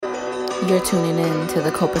You're tuning in to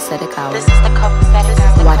the Copacetic Hour. This is the Copacetic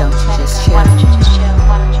Hour. Why don't you just chill? Why don't you just chill?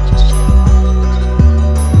 Why don't you just chill?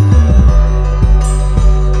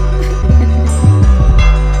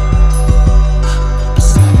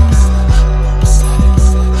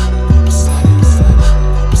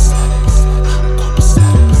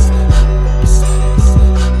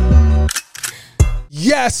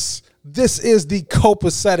 Yes, this is the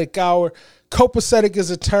Copacetic Hour. Copacetic is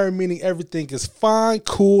a term meaning everything is fine,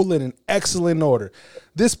 cool, and in excellent order.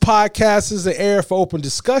 This podcast is an air for open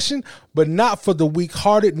discussion, but not for the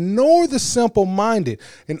weak-hearted nor the simple-minded.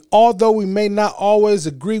 And although we may not always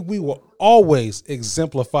agree, we will always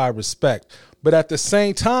exemplify respect. But at the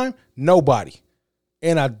same time, nobody,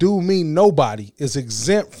 and I do mean nobody, is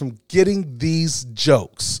exempt from getting these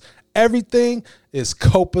jokes. Everything is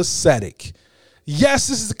copacetic. Yes,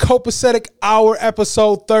 this is the Copacetic Hour,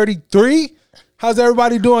 episode 33. How's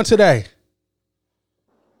everybody doing today?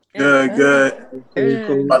 Good.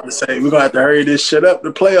 About to say, we're going to have to hurry this shit up.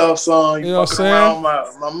 The playoff song. You know what I'm saying?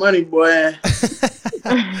 Around my money, boy.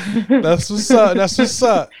 That's what's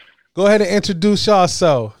up. Go ahead and introduce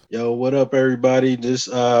yourself. Yo, what up, everybody? This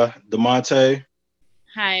DeMonte.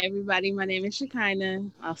 Hi, everybody. My name is Shekinah.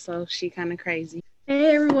 Also, she kind of crazy.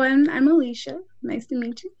 Hey, everyone. I'm Alicia. Nice to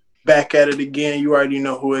meet you. Back at it again. You already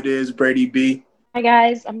know who it is, Brady B. Hi,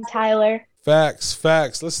 guys. I'm Tyler. Facts.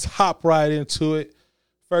 Let's hop right into it.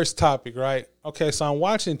 First topic, right? Okay, so I'm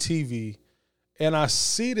watching TV, and I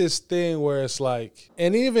see this thing where it's like,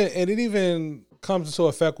 and it even comes into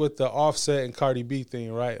effect with the Offset and Cardi B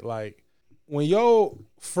thing, right? Like, when your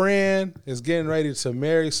friend is getting ready to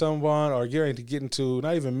marry someone or getting ready to get into,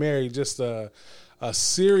 not even marry, just a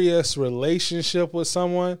serious relationship with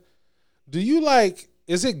someone, do you like,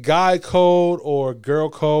 is it guy code or girl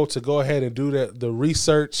code to go ahead and do the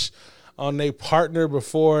research on their partner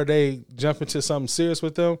before they jump into something serious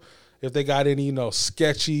with them? If they got any,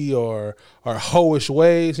 sketchy or hoish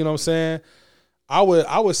ways, you know what I'm saying? I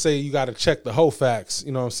would say you got to check the hoe facts,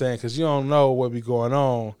 you know what I'm saying? Because you don't know what be going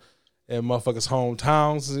on in motherfuckers'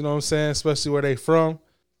 hometowns, you know what I'm saying? Especially where they from.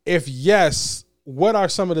 If yes, what are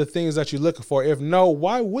some of the things that you're looking for? If no,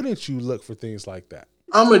 why wouldn't you look for things like that?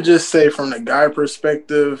 I'm going to just say from the guy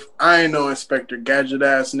perspective, I ain't no Inspector Gadget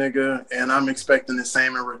ass nigga, and I'm expecting the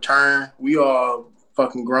same in return. We all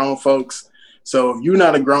fucking grown folks. So if you're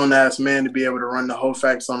not a grown ass man to be able to run the whole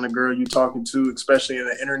facts on the girl you talking to, especially in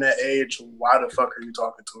the internet age, why the fuck are you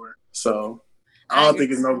talking to her? So I don't think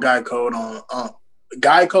there's no guy code on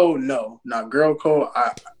guy code. No, not girl code.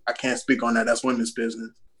 I can't speak on that. That's women's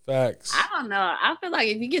business. Facts. I don't know. I feel like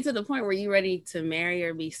if you get to the point where you're ready to marry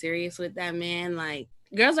or be serious with that man, like,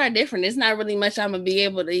 girls are different. It's not really much I'm going to be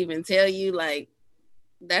able to even tell you. Like,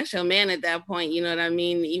 that's your man at that point. You know what I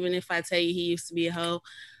mean? Even if I tell you he used to be a hoe,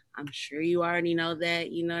 I'm sure you already know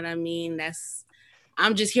that. You know what I mean?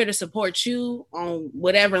 I'm just here to support you on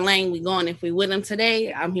whatever lane we going. If we with him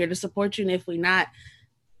today, I'm here to support you. And if we not,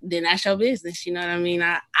 then that's your business. You know what I mean?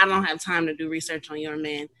 I don't have time to do research on your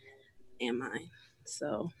man and mine.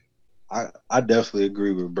 So I definitely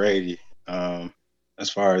agree with Brady. As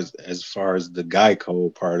far as the guy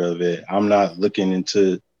code part of it, I'm not looking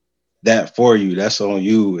into that for you. That's on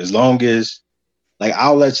you. As long as, like,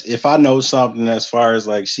 if I know something as far as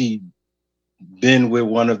like she been with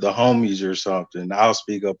one of the homies or something, I'll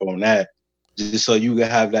speak up on that just so you can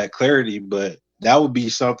have that clarity. But that would be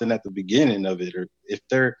something at the beginning of it. Or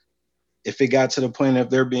if it got to the point of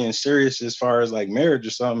they're being serious as far as like marriage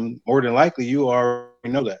or something, more than likely you already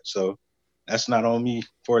know that. So that's not on me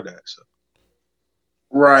for that. So.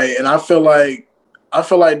 Right. And I feel like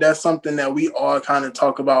that's something that we all kind of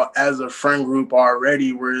talk about as a friend group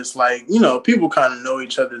already, where it's like, people kind of know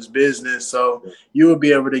each other's business. So you will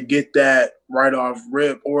be able to get that right off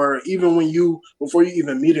rip, or even before you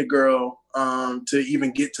even meet a girl, to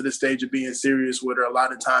even get to the stage of being serious with her. A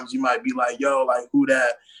lot of times you might be like, yo, like, who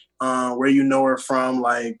that, where you know her from?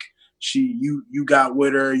 Like, you got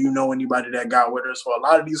with her, anybody that got with her. So a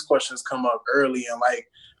lot of these questions come up early, and like,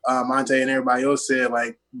 Monte and everybody else said,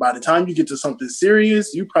 like, by the time you get to something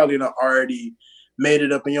serious, you probably done already made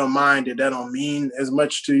it up in your mind that don't mean as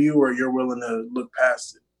much to you, or you're willing to look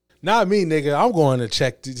past it. Not me, nigga. I'm going to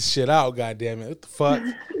check this shit out, goddammit. What the fuck?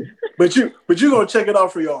 But you gonna check it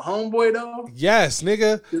out for your homeboy though? Yes,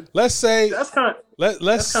 nigga. Let's say that's kind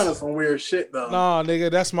of some weird shit though. No, nigga,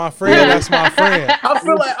 that's my friend. That's my friend. I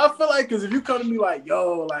feel like because if you come to me like,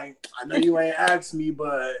 yo, like, I know you ain't asked me,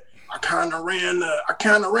 but I kind of ran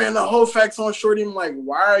the whole facts on Shorty. I'm like,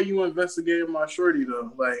 why are you investigating my Shorty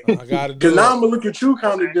though? Like, I gotta do because now it. I'm gonna look at you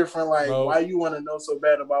kind of different. Like, Bro. why you want to know so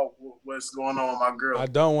bad about what's going on with my girl? I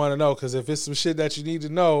don't want to know, because if it's some shit that you need to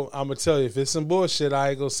know, I'm gonna tell you. If it's some bullshit, I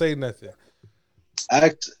ain't gonna say nothing.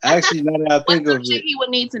 Actually, now that I think What's of some shit it, he would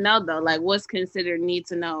need to know though? Like, what's considered need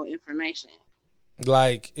to know information?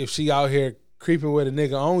 Like if she out here creeping with a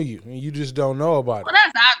nigga on you and you just don't know about Well, it.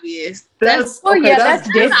 that's obvious. That's Well, okay, yeah, that's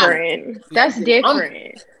different. different. That's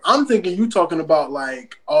different. I'm thinking you talking about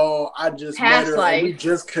like, oh, I just Past met her and we life.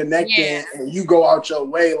 just connected, Yeah. and you go out your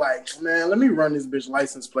way like, man, let me run this bitch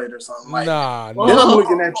license plate or something. Like, Nah, then I'm nah.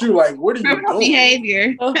 looking at you like, what are you Criminal doing?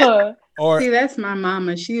 behavior. Or See, that's my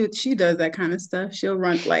mama. She does that kind of stuff. She'll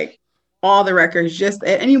run like all the records. Just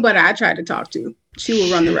anybody I try to talk to, she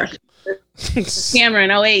will run the record.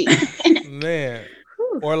 Cameron 08. man.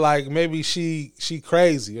 Or like maybe she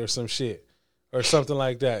crazy or some shit or something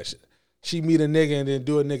like that. She meet a nigga and then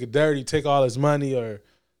do a nigga dirty, take all his money or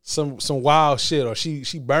some wild shit, or she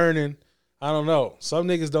burning. I don't know. Some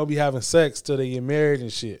niggas don't be having sex till they get married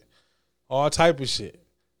and shit. All type of shit.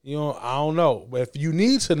 You know, I don't know. But if you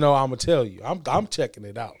need to know, I'ma tell you. I'm checking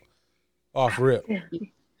it out. Off rip.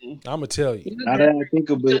 I'ma tell you. now that I think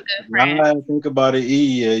of it, now that I think about it,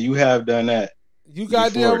 yeah, you have done that. You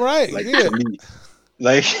goddamn before. right. Like, Yeah. to me.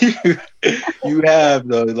 Like you have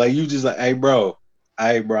though. Like you just like, hey bro,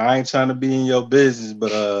 I ain't trying to be in your business,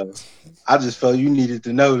 but I just felt you needed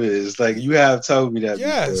to know this. Like you have told me that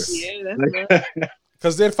Yes. Yeah, that's good.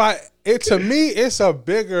 Because to me, it's a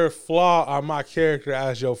bigger flaw on my character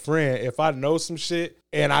as your friend. If I know some shit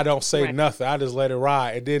and I don't say Right. nothing, I just let it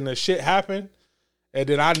ride. And then the shit happened, and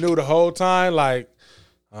then I knew the whole time, like,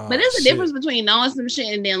 But there's a difference between knowing some shit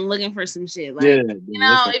and then looking for some shit. Like, Yeah, you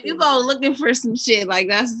know, if you go looking for some shit, like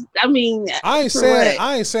I mean, I ain't for saying what?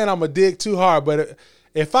 I ain't saying I'm gonna dig too hard, but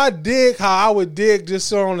if I dig how I would dig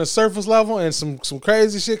just on the surface level, and some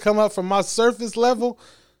crazy shit come up from my surface level,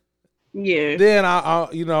 yeah, then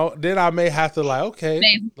then I may have to like, okay,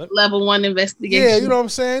 level 1 investigation. yeah, you know what I'm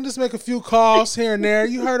saying? Just make a few calls here and there.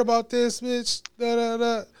 You heard about this, bitch? Da da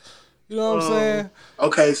da. You know what I'm saying?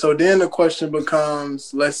 Okay, so then the question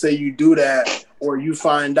becomes, let's say you do that, or you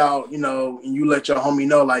find out, you know, and you let your homie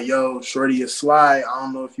know, like, yo, Shorty is sly. I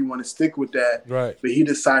don't know if you want to stick with that. Right. But he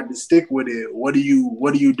decided to stick with it. What do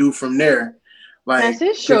you do from there? Like, That's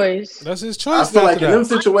his choice. That's his I choice. feel like in after them that.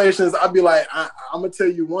 situations, I'd be like, I'm gonna tell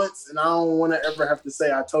you once, and I don't want to ever have to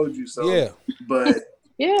say I told you so. Yeah. But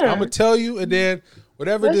Yeah. I'm gonna tell you, and then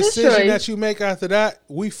whatever That's his decision choice. that you make after that,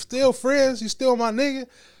 we still friends. You still my nigga.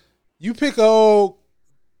 You pick a old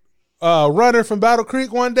runner from Battle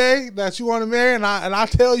Creek one day that you want to marry, and I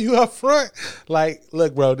tell you up front, like,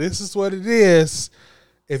 look, bro, this is what it is.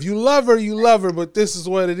 If you love her, but this is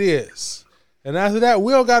what it is. And after that,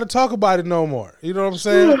 we don't got to talk about it no more. You know what I'm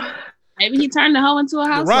saying? Maybe he turned the hoe into a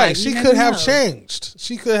house. Right? She could have changed.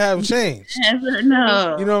 She could have changed. Never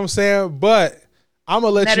know. You know what I'm saying? But I'm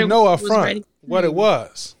gonna let Better you know up was front ready. what it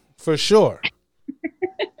was for sure.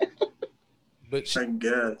 But I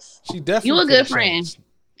guess she definitely You a could good have friend, changed.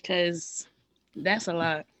 because that's a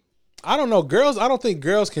lot. I don't know, girls. I don't think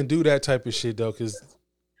girls can do that type of shit though, because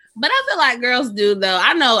But I feel like girls do though.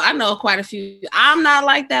 I know quite a few. I'm not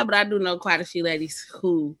like that, but I do know quite a few ladies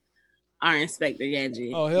who are Inspector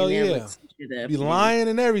Gadget. oh hell and they'll yeah, look some shit up. be lying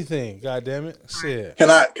and everything. God damn it, shit. Can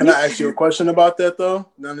I ask you a question about that though?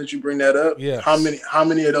 Now that you bring that up, Yes. How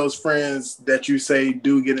many of those friends that you say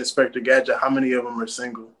do get Inspector Gadget? How many of them are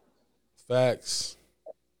single? Facts.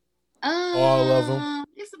 All of 'em.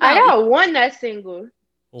 It's I about, got one that's single.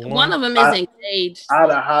 one of them is engaged. Out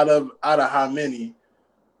of how many?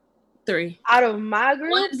 3. Out of my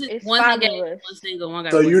group, it's One's 5 engaged, of us. one's single, one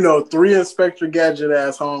got So a you boyfriend. know 3 Inspector Gadget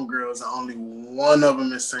ass homegirls, and only one of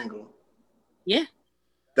them is single. Yeah.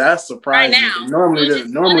 That's Right surprising. now. Normally them is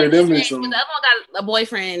The other some. one got a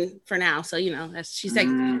boyfriend for now, so you know she's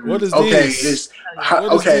taking. What is Okay, these? it's What is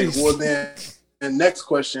okay. these? Well then, the next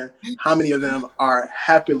question: how many of them are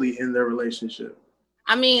happily in their relationship?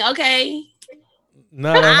 I mean, okay,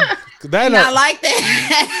 No, that not ain't, like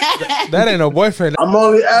that. that ain't no boyfriend. I'm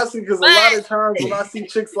only asking because a lot of times when I see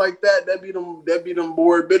chicks like that, that be them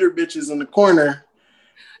bored bitter bitches in the corner.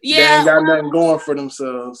 They Yeah, ain't got nothing going for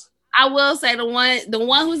themselves. I will say the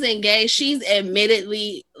one who's engaged, she's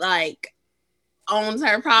admittedly like owns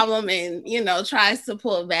her problem and tries to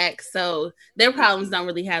pull back. So their problems don't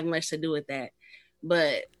really have much to do with that.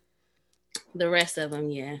 But the rest of them,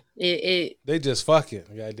 yeah, it They just fucking.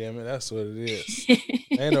 God damn it, that's what it is.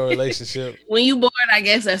 Ain't no relationship. when you bored, I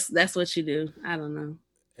guess that's what you do. I don't know.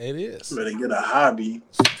 It is. Better get a hobby.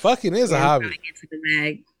 Fucking is a Yeah, hobby. trying to get to the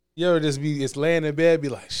bag. You ever just it's laying in bed, be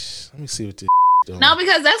like, shh, Let me see what this doing. No,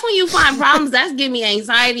 because that's when you find problems. That's give me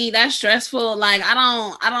anxiety. That's stressful. Like I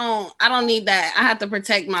don't need that. I have to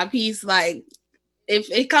protect my peace. Like if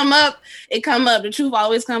it come up, it come up. The truth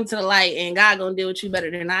always comes to the light, and God gonna deal with you better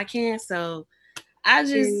than I can. So I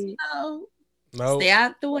just stay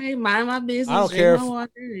out the way, mind my business. I don't care. My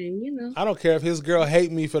water, and I don't care if his girl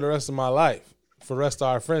hate me for the rest of my life, for the rest of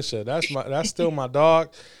our friendship. That's still my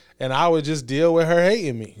dog. And I would just deal with her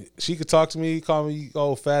hating me. She could talk to me, call me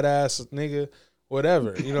old fat ass nigga,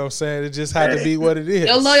 whatever. You know what I'm saying? It just had to be what it is.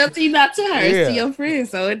 Your loyalty not to her, it's to your friend,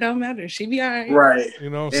 so it don't matter. She be all right. Right.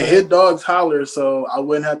 You know what I'm and saying? his dogs holler, so I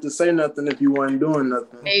wouldn't have to say nothing if you weren't doing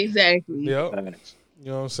nothing. Exactly. Yep.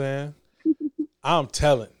 You know what I'm saying? I'm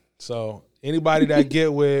telling. So anybody that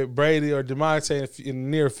get with Brady or DeMonte in the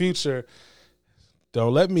near future,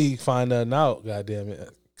 don't let me find nothing out, goddamn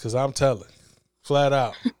it. Because I'm telling. Flat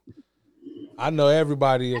out. I know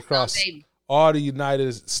everybody across all the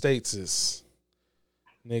United States is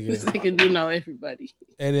nigga. This nigga do know everybody.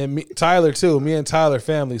 And then Tyler too. Me and Tyler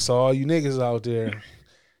family. So all you niggas out there,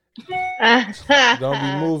 don't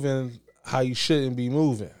be moving how you shouldn't be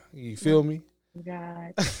moving. You feel me?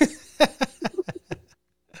 God.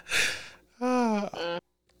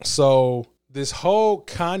 So this whole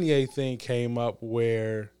Kanye thing came up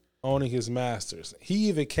where owning his masters. He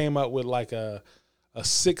even came up with like a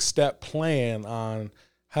 6-step plan on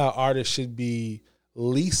how artists should be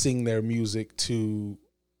leasing their music to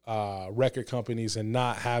record companies and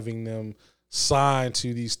not having them sign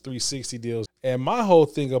to these 360 deals. And my whole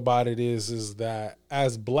thing about it is that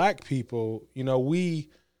as black people, we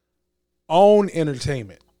own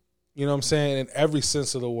entertainment. You know what I'm saying? In every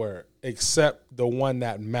sense of the word, except the one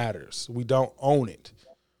that matters. We don't own it.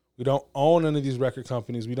 We don't own any of these record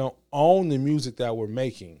companies. We don't own the music that we're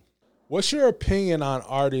making. What's your opinion on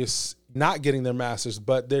artists not getting their masters,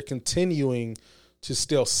 but they're continuing to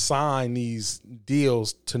still sign these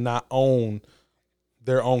deals to not own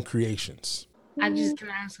their own creations? Can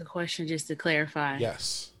I ask a question just to clarify?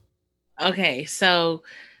 Yes. Okay, so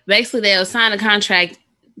basically they'll sign a contract.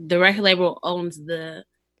 The record label owns the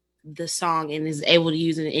song and is able to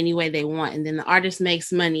use it in any way they want, and then the artist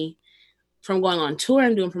makes money from going on tour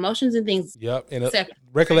and doing promotions and things. Yep, and a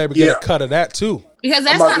record label get a cut of that too. Because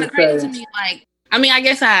that's kind of crazy to me. Like, I mean, I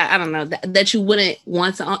guess I don't know that you wouldn't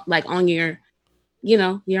want to like on your,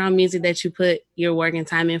 your own music that you put your work and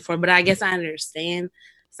time in for. But I guess I understand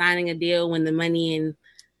signing a deal when the money and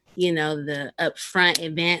the upfront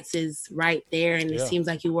advance is right there, and it seems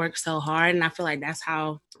like you work so hard. And I feel like that's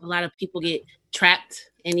how a lot of people get trapped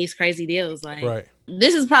in these crazy deals. Like,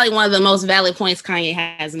 this is probably one of the most valid points Kanye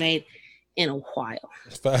has made in a while.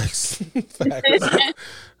 Facts.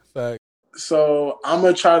 Facts. So I'm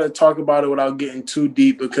gonna try to talk about it without getting too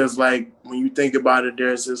deep, because like when you think about it,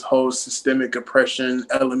 there's this whole systemic oppression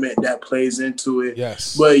element that plays into it.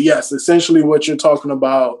 Yes. But yes, essentially what you're talking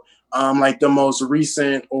about, like the most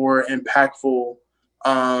recent or impactful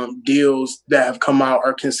deals that have come out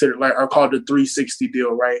are called the 360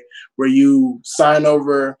 deal, right? Where you sign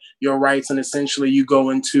over your rights and essentially you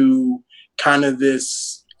go into kind of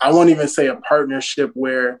this, I won't even say a partnership,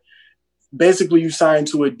 where basically you sign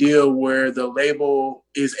to a deal where the label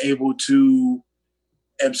is able to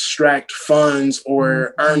abstract funds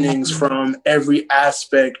or earnings from every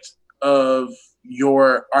aspect of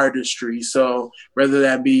your artistry. So whether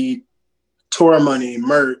that be tour money,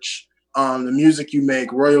 merch, the music you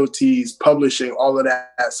make, royalties, publishing, all of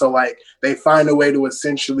that. So like they find a way to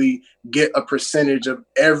essentially get a percentage of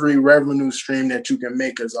every revenue stream that you can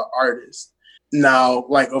make as an artist. Now,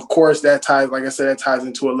 like, of course, that ties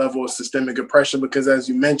into a level of systemic oppression, because as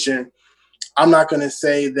you mentioned, I'm not going to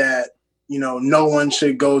say that, no one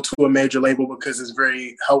should go to a major label because it's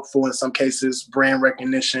very helpful in some cases, brand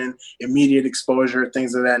recognition, immediate exposure,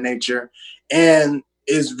 things of that nature. And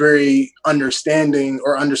it's very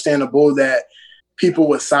understandable that people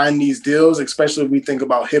would sign these deals, especially if we think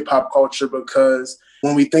about hip hop culture, because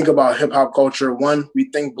when we think about hip hop culture, 1, we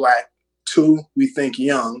think Black, 2, we think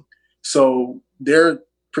young. So they're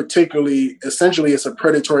essentially it's a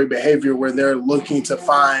predatory behavior where they're looking to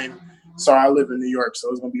find, sorry, I live in New York, so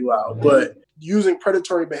it's going to be loud, but using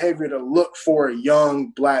predatory behavior to look for young,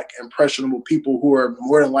 Black, impressionable people who are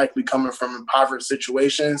more than likely coming from impoverished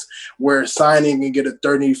situations, where signing and get a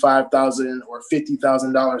 $35,000 or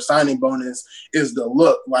 $50,000 signing bonus is the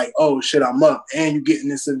look. Like, oh shit, I'm up, and you getting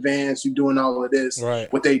this advance, you doing all of this.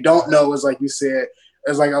 Right. What they don't know is, like you said,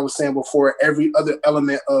 as like I was saying before, every other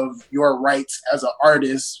element of your rights as an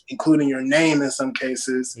artist, including your name in some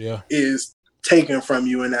cases, is taken from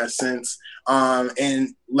you in that sense.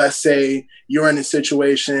 And let's say you're in a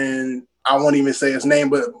situation I won't even say his name,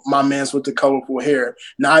 but my man's with the colorful hair.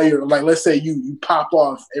 Now you're like, let's say you pop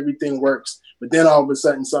off, everything works, but then all of a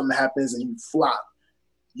sudden something happens and you flop.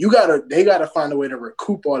 They gotta find a way to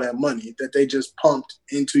recoup all that money that they just pumped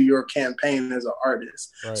into your campaign as an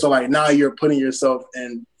artist. Right. So like now you're putting yourself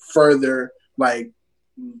in further like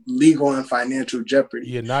legal and financial jeopardy.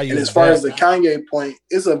 Yeah, now and as far as the Kanye point,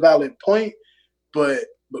 it's a valid point, but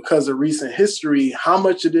because of recent history, how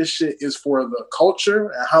much of this shit is for the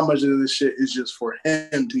culture and how much of this shit is just for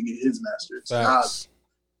him to get his masters? I'll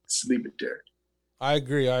sleep it there. I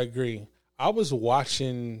agree. I was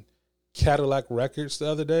watching Cadillac Records the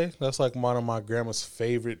other day. That's like one of my grandma's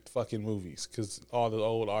favorite fucking movies because all the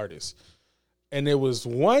old artists. And there was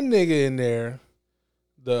one nigga in there,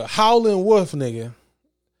 the Howlin' Wolf nigga,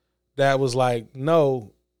 that was like,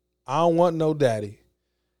 no, I don't want no daddy.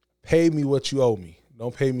 Pay me what you owe me.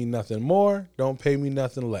 Don't pay me nothing more. Don't pay me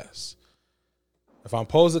nothing less. If I'm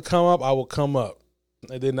supposed to come up, I will come up.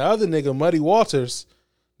 And then the other nigga, Muddy Waters,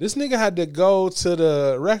 this nigga had to go to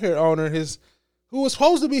the record owner, who was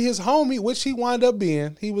supposed to be his homie, which he wound up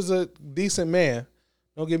being. He was a decent man.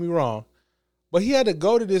 Don't get me wrong. But he had to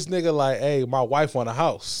go to this nigga like, hey, my wife want a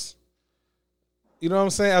house. You know what I'm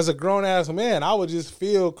saying? As a grown-ass man, I would just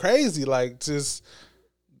feel crazy. Like, just,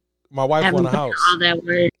 my wife want a house. All that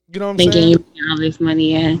work. You know what I'm saying? All this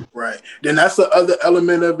money, yeah. Right. Then that's the other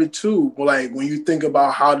element of it too. Like when you think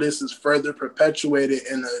about how this is further perpetuated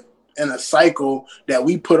in a cycle that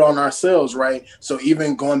we put on ourselves, right? So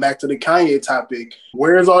even going back to the Kanye topic,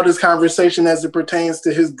 where's all this conversation as it pertains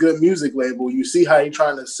to his good music label? You see how he's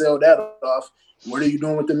trying to sell that off. What are you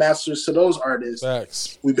doing with the masters to those artists?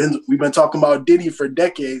 Facts. We've been talking about Diddy for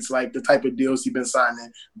decades, like the type of deals he's been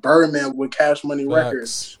signing. Birdman with Cash Money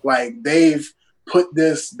Records, like they've put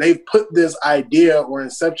this idea or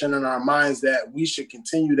inception in our minds that we should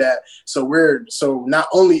continue that. So not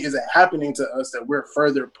only is it happening to us, that we're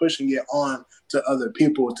further pushing it on to other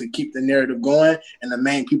people to keep the narrative going. And the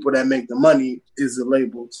main people that make the money is the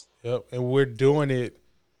labels. Yep. And we're doing it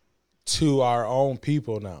to our own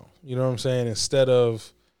people now. You know what I'm saying? Instead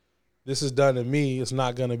of this is done to me, it's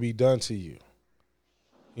not going to be done to you.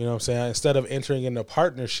 You know what I'm saying? Instead of entering into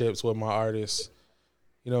partnerships with my artists,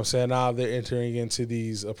 you know what I'm saying? Now they're entering into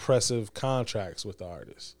these oppressive contracts with the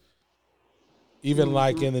artists. Even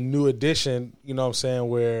like in the New Edition, you know what I'm saying,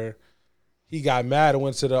 where he got mad and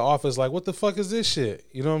went to the office like, what the fuck is this shit?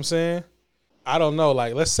 You know what I'm saying? I don't know.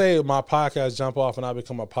 Like, let's say my podcast jump off and I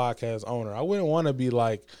become a podcast owner. I wouldn't want to be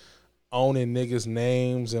like owning niggas'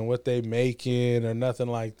 names and what they making or nothing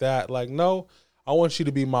like that. Like, no, I want you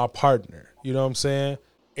to be my partner. You know what I'm saying?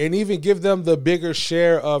 And even give them the bigger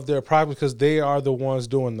share of their profit because they are the ones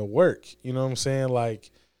doing the work. You know what I'm saying? Like,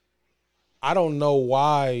 I don't know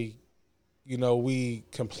why, you know, we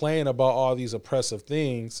complain about all these oppressive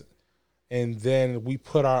things and then we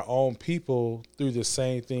put our own people through the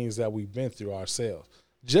same things that we've been through ourselves.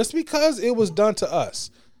 Just because it was done to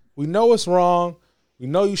us. We know it's wrong. We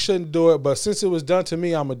know you shouldn't do it. But since it was done to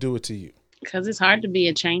me, I'm going to do it to you. Because it's hard to be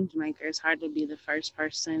a change maker. It's hard to be the first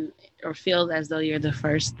person or feel as though you're the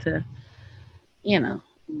first to, you know,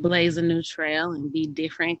 blaze a new trail and be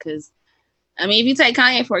different. Because, I mean, if you take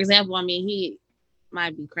Kanye, for example, I mean, he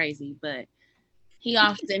might be crazy, but he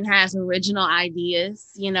often has original ideas,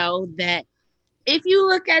 you know, that if you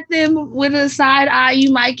look at them with a side eye,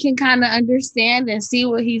 you might can kind of understand and see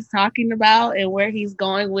what he's talking about and where he's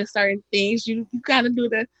going with certain things. You kind of do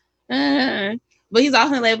the, but he's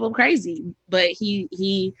often labeled crazy. But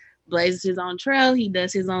he blazes his own trail. He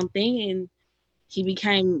does his own thing, and he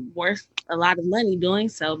became worth a lot of money doing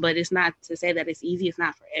so. But it's not to say that it's easy. It's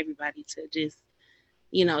not for everybody to just,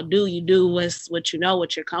 you know, do what you know,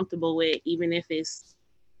 what you're comfortable with, even if it's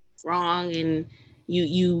wrong and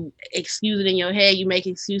you excuse it in your head. You make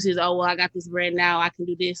excuses. Oh, well, I got this bread now. I can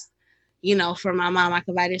do this, you know, for my mom. I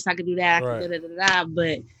can buy this. I can do that. I can da-da-da-da.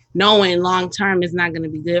 But knowing long term is not going to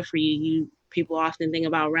be good for you. People often think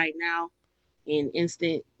about right now and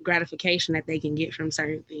instant gratification that they can get from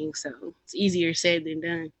certain things. So it's easier said than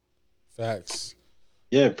done. Facts.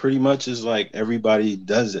 Yeah, pretty much is like everybody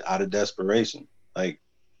does it out of desperation. Like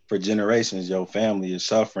for generations, your family is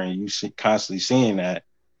suffering. You constantly seeing that,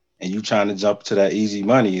 and you trying to jump to that easy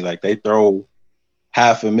money. Like they throw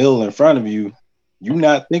 $500,000 in front of you. You're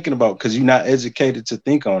not thinking about, because you're not educated to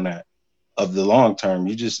think on that of the long term.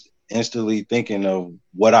 You just instantly thinking of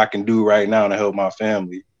what I can do right now to help my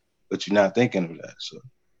family, but you're not thinking of that. So,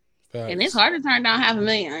 and it's hard to turn down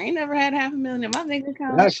 $500,000. I ain't never had $500,000 in my bank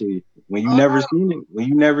account. Actually, when you never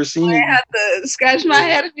seen it, I had to scratch my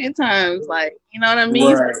head a few times. Like, you know what I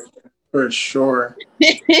mean? Right. For sure.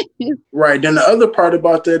 Right. Then the other part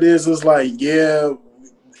about that is like, yeah,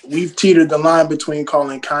 we've teetered the line between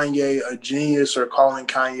calling Kanye a genius or calling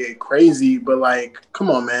Kanye crazy, but like, come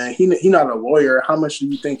on, man, he not a lawyer. How much do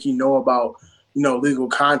you think he know about, legal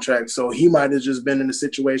contracts? So he might have just been in a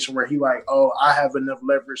situation where he like, oh, I have enough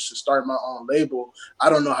leverage to start my own label. I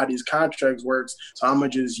don't know how these contracts works, so I'm gonna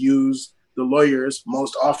just use the lawyers.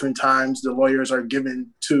 Most oftentimes, the lawyers are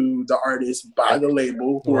given to the artist by the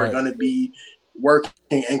label, who are going to be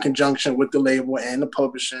working in conjunction with the label and the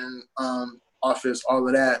publishing office, all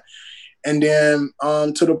of that. And then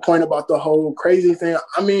to the point about the whole crazy thing,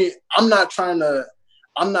 I mean, I'm not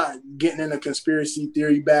getting in a conspiracy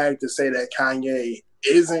theory bag to say that Kanye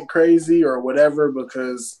isn't crazy or whatever,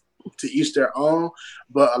 because to each their own.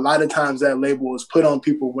 But a lot of times that label is put on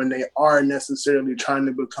people when they are necessarily trying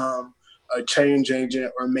to become a change agent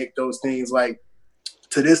or make those things. Like,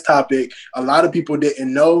 to this topic, a lot of people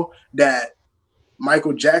didn't know that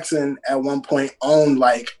Michael Jackson at one point owned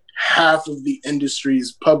like half of the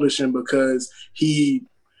industry's publishing because he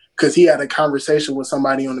had a conversation with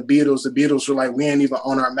somebody on the Beatles. The Beatles were like, we ain't even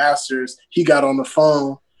own our masters. He got on the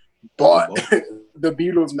phone, bought the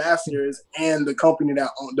Beatles masters, and the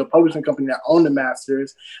publishing company that owned the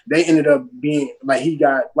masters. They ended up being like, he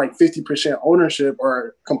got like 50% ownership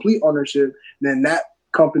or complete ownership. Then that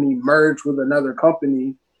company merged with another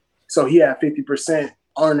company. So he had 50%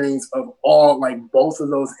 earnings of all, like, both of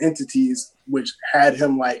those entities, which had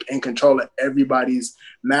him like in control of everybody's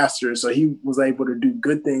masters. So he was able to do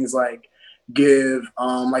good things like give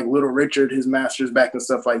like Little Richard his masters back and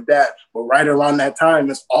stuff like that. But right around that time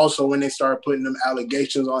is also when they started putting them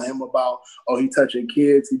allegations on him about, oh, he touching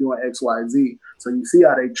kids, he doing XYZ. So you see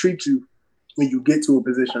how they treat you when you get to a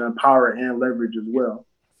position of power and leverage as well.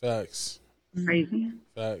 Facts. Crazy.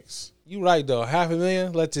 Facts. You right though.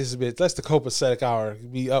 $500,000. Let the copacetic hour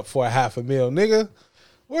be up for $500,000, nigga.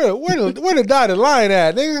 Where the dotted line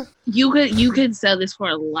at, nigga? You could sell this for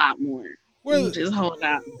a lot more. Just hold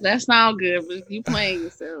out. That sound good, but you playing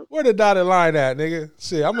yourself. Where the dotted line at, nigga?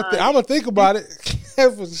 Shit, I'm gonna think about it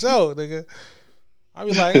for sure, nigga. I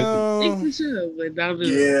be like, think for sure, but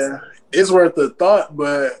yeah, it's worth a thought,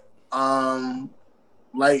 but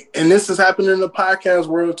like, and this is happening in the podcast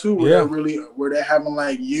world too, where they're having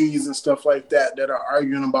like unions and stuff like that are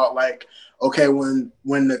arguing about like, okay, when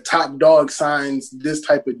the top dog signs this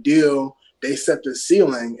type of deal, they set the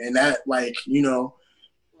ceiling, and that, like,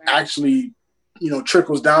 actually,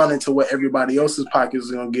 trickles down into what everybody else's pockets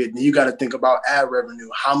is going to get. And you got to think about ad revenue.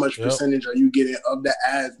 How much percentage are you getting of the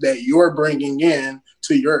ads that you're bringing in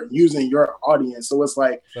to using your audience? So it's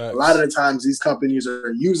like, a lot of the times these companies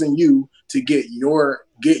are using you to get your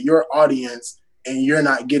audience, and you're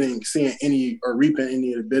not seeing any or reaping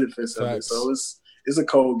any of the benefits of it. So it's a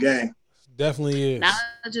cold game. Definitely is.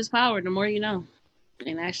 Knowledge is power. The more you know.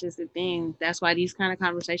 And that's just the thing. That's why these kind of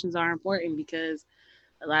conversations are important, because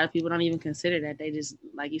a lot of people don't even consider that. They just,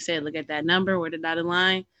 like you said, look at that number, where the dotted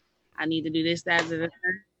line. I need to do this, that, and the third,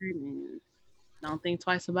 and don't think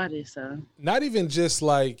twice about it. So not even just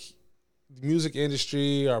like the music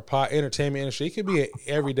industry or entertainment industry. It could be an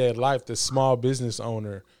everyday life. The small business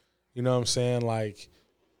owner, you know what I'm saying? Like,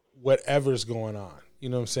 whatever's going on, you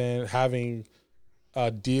know what I'm saying? Having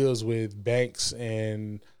deals with banks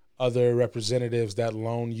and other representatives that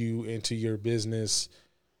loan you into your business.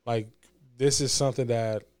 Like, this is something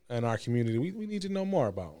that in our community we need to know more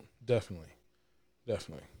about. Definitely.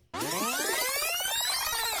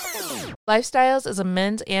 Lifestyles is a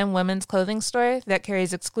men's and women's clothing store that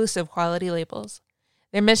carries exclusive quality labels.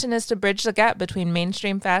 Their mission is to bridge the gap between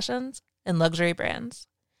mainstream fashions and luxury brands.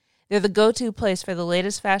 They're the go-to place for the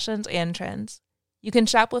latest fashions and trends. You can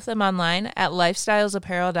shop with them online at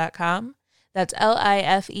lifestylesapparel.com. That's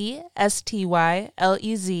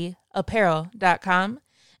LIFESTYLEZ apparel.com.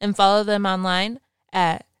 And follow them online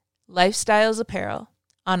at Lifestyles Apparel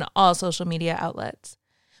on all social media outlets.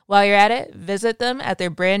 While you're at it, visit them at their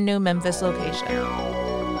brand new Memphis location.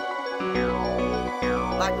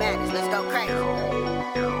 Like madness, let's go crazy.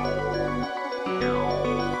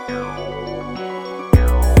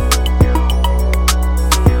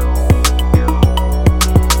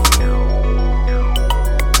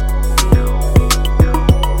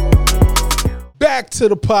 Back to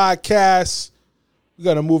the podcast. We're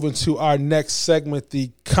going to move into our next segment, the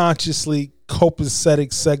consciously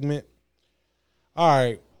copacetic segment. All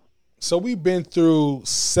right. So we've been through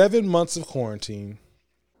 7 months of quarantine,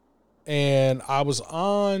 and I was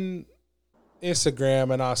on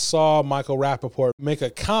Instagram and I saw Michael Rappaport make a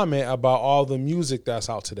comment about all the music that's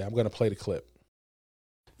out today. I'm going to play the clip.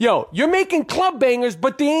 Yo, you're making club bangers,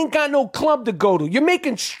 but they ain't got no club to go to. You're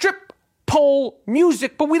making strip pole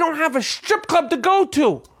music, but we don't have a strip club to go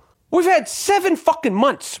to. We've had 7 fucking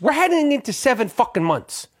months. We're heading into 7 fucking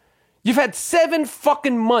months. You've had 7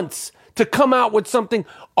 fucking months to come out with something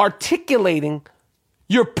articulating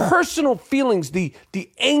your personal feelings, the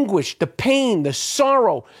anguish, the pain, the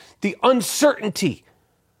sorrow, the uncertainty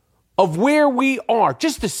of where we are.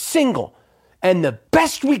 Just a single. And the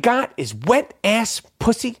best we got is Wet Ass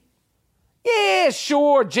Pussy. Yeah,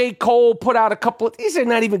 sure, J. Cole put out a couple of... These are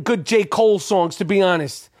not even good J. Cole songs, to be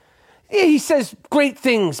honest. Yeah, he says great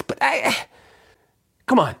things, but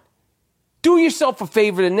come on. Do yourself a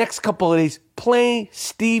favor the next couple of days. Play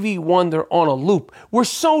Stevie Wonder on a loop. We're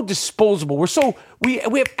so disposable. We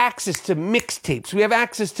have access to mixtapes. We have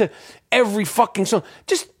access to every fucking song.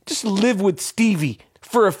 Just live with Stevie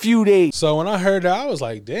for a few days. So when I heard that, I was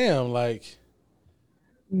like, damn, like,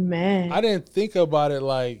 man, I didn't think about it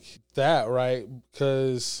like that, right?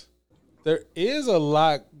 Because there is a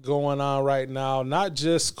lot going on right now, not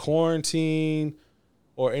just quarantine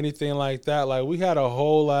or anything like that. Like, we had a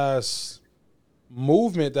whole ass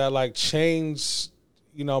movement that like changed,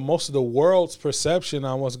 you know, most of the world's perception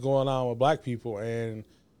on what's going on with black people. And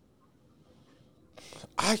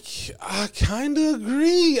I kind of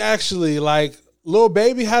agree, actually. Like, Lil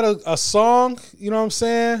Baby had a song, you know what I'm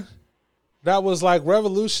saying, that was like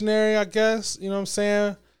revolutionary, I guess, you know what I'm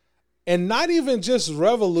saying? And not even just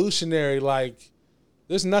revolutionary, like,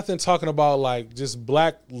 there's nothing talking about like just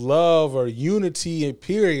black love or unity and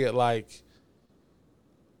period. Like,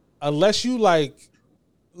 unless you like,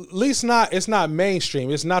 at least not, it's not mainstream.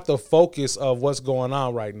 It's not the focus of what's going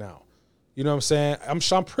on right now. You know what I'm saying?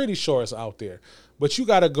 I'm pretty sure it's out there, but you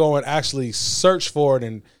got to go and actually search for it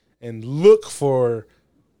and look for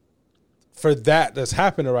that's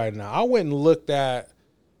happening right now. I went and looked at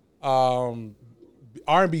R&B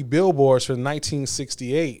billboards from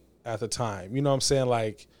 1968 at the time. You know what I'm saying?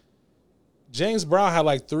 Like, James Brown had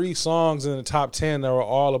like 3 songs in the top 10 that were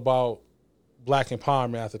all about black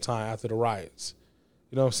empowerment at the time, after the riots.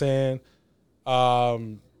 You know what I'm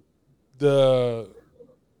saying? The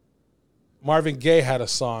Marvin Gaye had a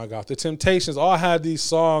song out. The Temptations all had these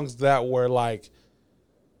songs that were like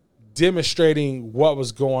demonstrating what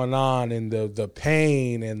was going on and the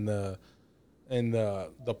pain and the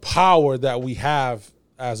power that we have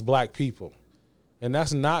as black people. And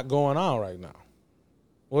that's not going on right now.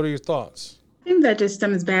 What are your thoughts? I think that just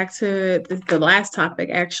stems back to the last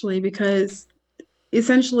topic, actually, because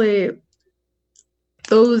essentially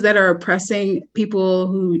those that are oppressing people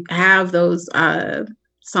who have those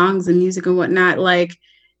songs and music and whatnot, like,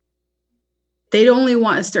 they only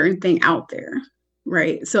want a certain thing out there,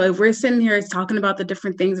 right? So if we're sitting here talking about the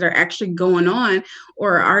different things that are actually going on,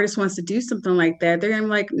 or an artist wants to do something like that, they're gonna be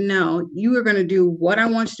like, no, you are gonna do what I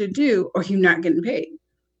want you to do, or you're not getting paid.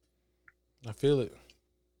 I feel it.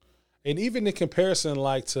 And even in comparison,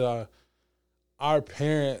 like, to our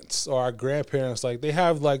parents or our grandparents, like, they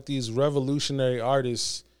have like these revolutionary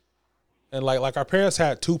artists, and like our parents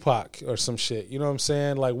had Tupac or some shit. You know what I'm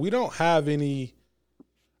saying? Like, we don't have any.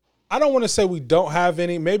 I don't want to say we don't have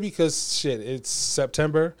any, maybe because shit, it's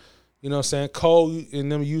September. You know what I'm saying? Cole and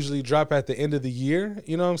them usually drop at the end of the year.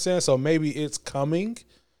 You know what I'm saying? So maybe it's coming.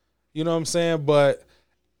 You know what I'm saying? But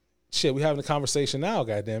shit, we having a conversation now,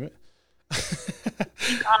 goddammit.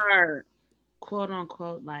 Are quote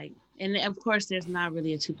unquote like, and of course there's not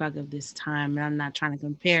really a Tupac of this time, and I'm not trying to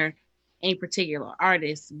compare any particular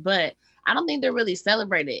artist, but I don't think they're really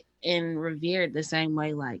celebrated and revered the same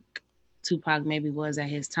way like Tupac maybe was at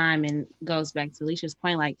his time. And goes back to Alicia's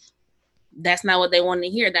point, like, that's not what they want to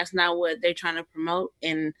hear. That's not what they're trying to promote.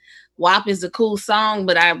 And WAP is a cool song,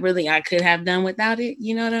 but I could have done without it.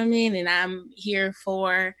 You know what I mean? And I'm here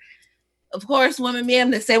for, of course, women being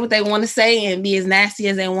able to say what they want to say and be as nasty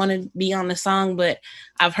as they want to be on the song. But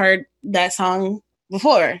I've heard that song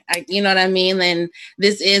before. You know what I mean? And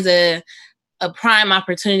this is a prime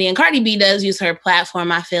opportunity. And Cardi B does use her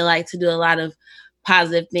platform, I feel like, to do a lot of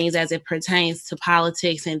positive things as it pertains to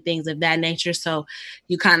politics and things of that nature. So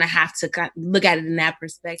you kind of have to look at it in that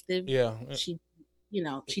perspective. Yeah. She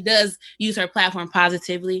does use her platform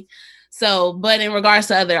positively. So, but in regards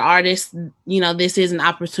to other artists, this is an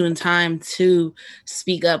opportune time to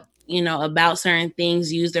speak up, about certain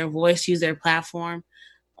things, use their voice, use their platform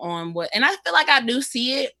on what, and I feel like I do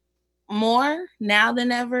see it more now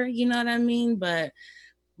than ever, you know what I mean? But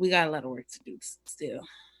we got a lot of work to do still.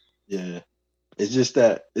 Yeah. It's just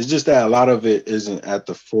that a lot of it isn't at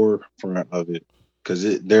the forefront of it,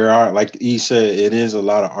 because there are, like E said, it is a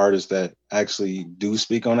lot of artists that actually do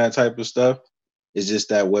speak on that type of stuff. It's just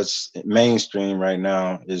that what's mainstream right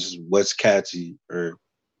now is what's catchy or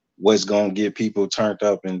what's gonna get people turned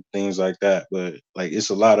up and things like that. But like, it's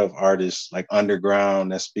a lot of artists like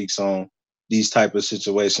underground that speaks on these type of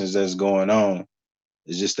situations that's going on.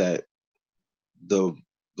 It's just that the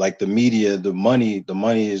like the media, the money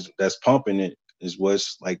is that's pumping it is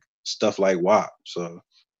what's like stuff like WAP. So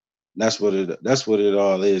that's what it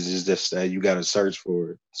all is. Is just that you got to search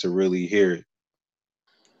for it to really hear it.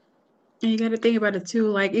 And you got to think about it too.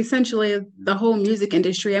 Like essentially, the whole music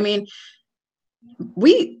industry. I mean,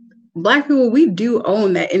 we Black people, we do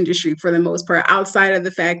own that industry for the most part. Outside of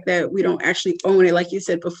the fact that we don't actually own it, like you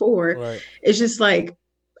said before, Right. It's just like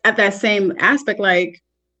at that same aspect, like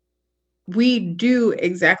we do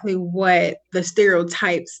exactly what the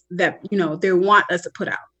stereotypes that they want us to put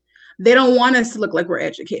out. They don't want us to look like we're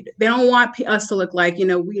educated. They don't want us to look like we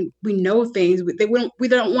know things. We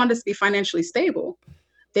don't want us to be financially stable.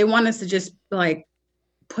 They want us to just like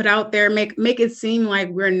put out there, make it seem like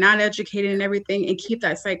we're not educated and everything, and keep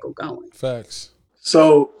that cycle going. Facts.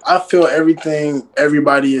 So I feel everything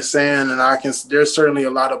everybody is saying, and there's certainly a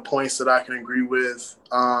lot of points that I can agree with,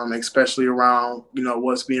 especially around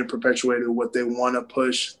what's being perpetuated, what they want to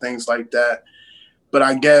push, things like that. But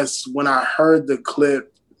I guess when I heard the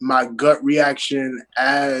clip, my gut reaction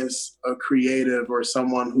as a creative or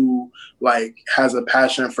someone who like has a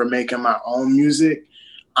passion for making my own music,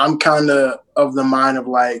 I'm kind of the mind of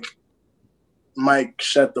like, Mike,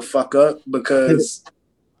 shut the fuck up, because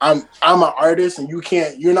I'm an artist, and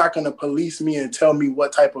you're not gonna police me and tell me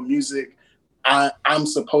what type of music I'm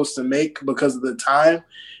supposed to make because of the time.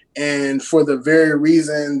 And for the very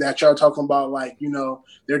reason that y'all talking about, like,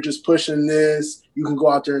 they're just pushing this. You can go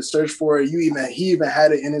out there and search for it. He even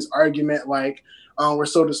had it in his argument, like, we're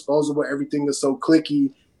so disposable, everything is so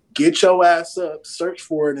clicky. Get your ass up, search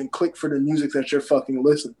for it, and click for the music that you're fucking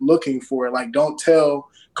looking for. Like, don't tell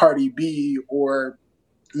Cardi B or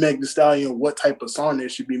Meg Thee Stallion what type of song they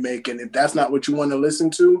should be making. If that's not what you want to listen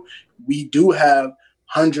to, we do have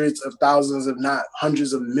hundreds of thousands, if not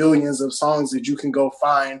hundreds of millions of songs that you can go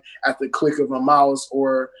find at the click of a mouse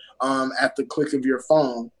or at the click of your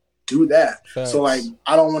phone. Do that. Thanks. So like,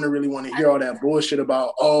 I don't really want to hear all that bullshit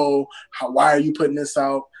about, why are you putting this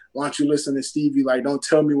out? Why don't you listen to Stevie? Like, don't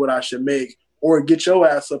tell me what I should make, or get your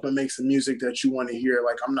ass up and make some music that you want to hear.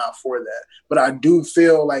 Like, I'm not for that. But I do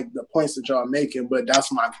feel like the points that y'all making, but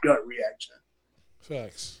that's my gut reaction.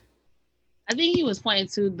 Facts. I think he was pointing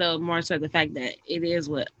to more so the fact that it is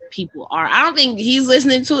what people are. I don't think he's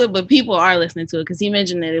listening to it, but people are listening to it, because he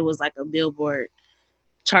mentioned that it was like a Billboard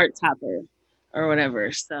chart topper or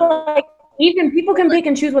whatever. So like, even people can pick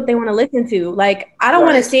and choose what they want to listen to. Like, I don't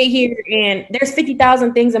want to sit here and there's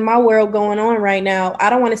 50,000 things in my world going on right now. I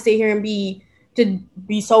don't want to sit here and be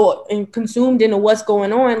so consumed into what's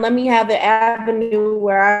going on. Let me have the avenue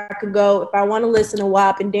where I could go. If I want to listen to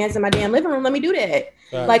WAP and dance in my damn living room, let me do that.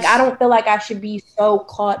 Facts. Like, I don't feel like I should be so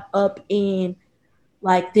caught up in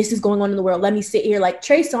like, this is going on in the world. Let me sit here. Like,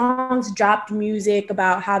 Trey Songz dropped music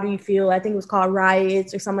about how do you feel. I think it was called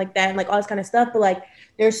Riots or something like that, and like all this kind of stuff. But like,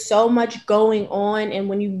 there's so much going on, and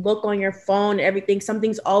when you look on your phone and everything,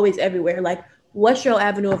 something's always everywhere. Like, what's your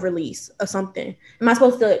avenue of release of something? Am I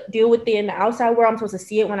supposed to deal with it in the outside world? I'm supposed to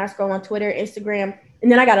see it when I scroll on Twitter, Instagram,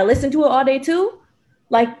 and then I got to listen to it all day too?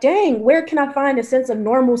 Like, dang, where can I find a sense of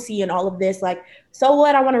normalcy in all of this? Like, so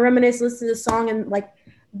what? I want to reminisce, listen to this song, and like,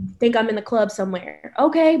 think I'm in the club somewhere.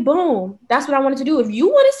 Okay, boom. That's what I wanted to do. If you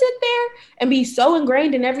want to sit there and be so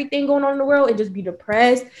ingrained in everything going on in the world and just be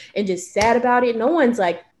depressed and just sad about it, no one's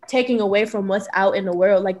like taking away from what's out in the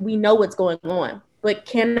world. Like, we know what's going on. But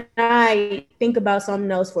can I think about something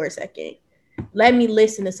else for a second? Let me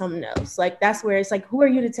listen to something else. Like, that's where it's like, who are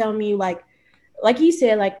you to tell me, like he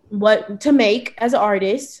said, like, what to make as an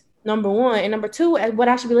artist, number one. And number two, what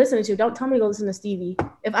I should be listening to. Don't tell me to go listen to Stevie.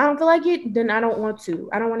 If I don't feel like it, then I don't want to.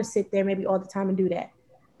 I don't want to sit there maybe all the time and do that.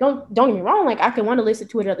 Don't get me wrong. Like, I can want to listen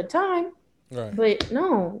to it at the time. Right. But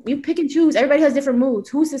no, you pick and choose. Everybody has different moods.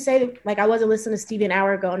 Who's to say that, like, I wasn't listening to Stevie an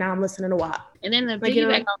hour ago, now I'm listening to WAP? And then the like,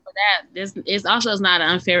 piggyback off of that, it's also not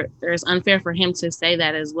unfair. It's unfair for him to say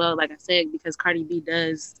that as well. Like I said, because Cardi B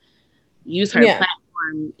does use her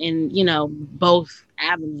platform in both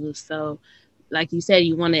avenues. So, like you said,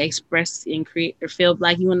 you want to express and create or feel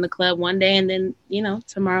like you in the club one day, and then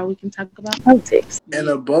tomorrow we can talk about politics. And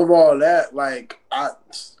above all that, like I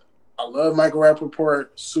love Michael Rappaport,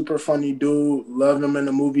 super funny dude. Love him in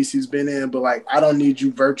the movies he's been in, but like, I don't need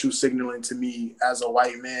you virtue signaling to me as a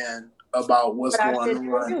white man about what's going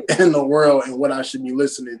on in the world and what I should be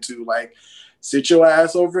listening to. Like, sit your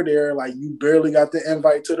ass over there. Like, you barely got the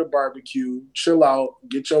invite to the barbecue. Chill out,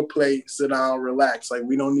 get your plate, sit down, relax. Like,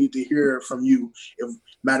 we don't need to hear from you.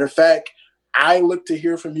 Matter of fact, I look to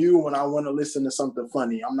hear from you when I want to listen to something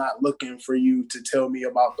funny. I'm not looking for you to tell me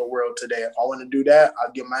about the world today. If I want to do that,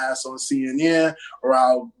 I'll get my ass on CNN, or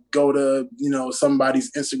I'll go to,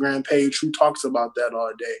 somebody's Instagram page who talks about that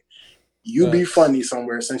all day. You be funny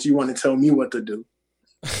somewhere since you want to tell me what to do.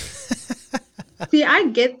 See, I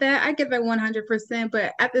get that 100%,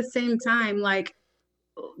 but at the same time, like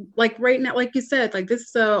right now, like you said, like this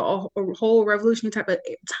is a whole revolutionary type of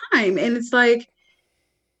time, and it's like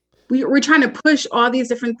we're trying to push all these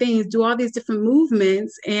different things, do all these different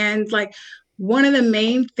movements, and like one of the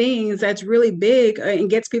main things that's really big and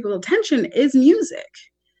gets people's attention is music.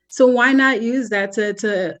 So why not use that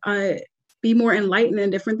to be more enlightened in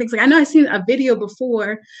different things? Like I know I've seen a video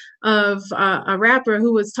before of a rapper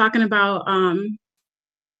who was talking about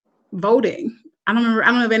voting. I don't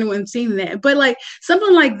know if anyone's seen that, but like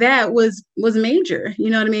something like that was major. You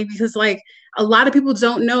know what I mean? Because like a lot of people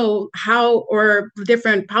don't know how or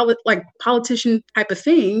different politician type of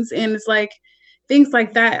things, and it's like things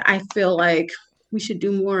like that. I feel like we should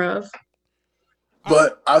do more of.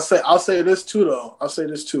 But I'll say this too, though.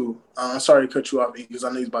 I'm sorry to cut you off because I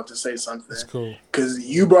know he's about to say something. That's cool. Because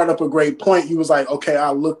you brought up a great point. You was like, okay,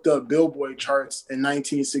 I looked up Billboard charts in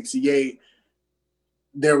 1968.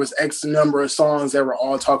 There was X number of songs that were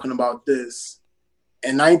all talking about this.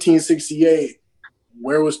 In 1968,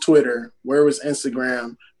 where was Twitter? Where was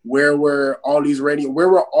Instagram? Where were all these radio? Where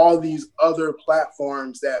were all these other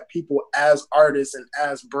platforms that people as artists and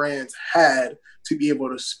as brands had to be able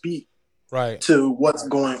to speak to what's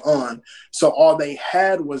going on? So all they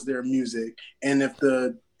had was their music. And if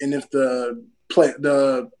the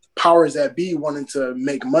powers that be wanted to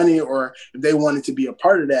make money, or if they wanted to be a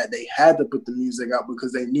part of that, they had to put the music out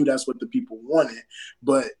because they knew that's what the people wanted.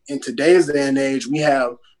 But in today's day and age, we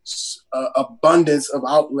have abundance of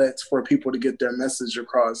outlets for people to get their message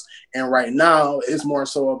across. And right now, it's more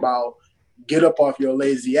so about get up off your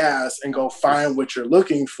lazy ass and go find what you're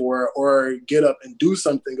looking for, or get up and do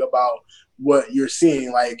something about what you're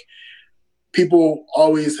seeing. Like people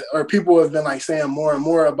have been like saying more and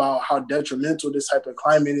more about how detrimental this type of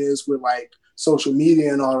climate is with like social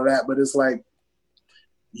media and all of that. But it's like,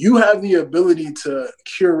 you have the ability to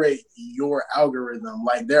curate your algorithm.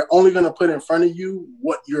 Like they're only going to put in front of you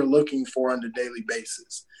what you're looking for on a daily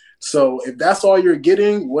basis. So if that's all you're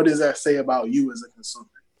getting, what does that say about you as a consumer?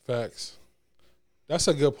 Facts. That's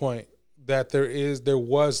a good point. That there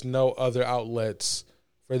was no other outlets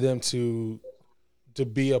for them to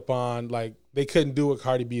be upon. Like they couldn't do what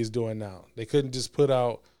Cardi B is doing now. They couldn't just put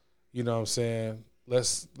out, you know what I'm saying,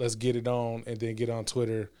 let's get it on and then get on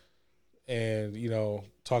Twitter and, you know,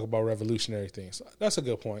 talk about revolutionary things. That's a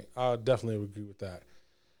good point. I definitely agree with that.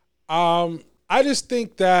 I just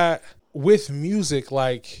think that with music,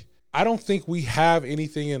 like, I don't think we have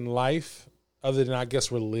anything in life other than, I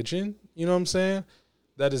guess, religion, you know what I'm saying,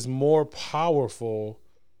 that is more powerful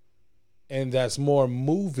and that's more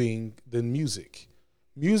moving than music.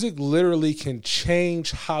 Music literally can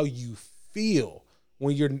change how you feel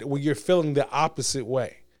when you're feeling the opposite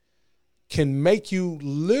way. Can make you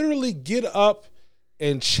literally get up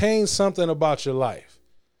and change something about your life.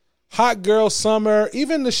 Hot Girl Summer,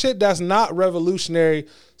 even the shit that's not revolutionary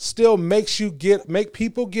still make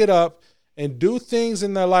people get up and do things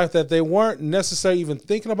in their life that they weren't necessarily even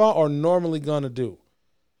thinking about or normally gonna do.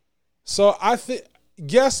 So I think,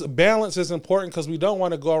 yes, balance is important because we don't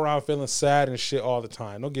want to go around feeling sad and shit all the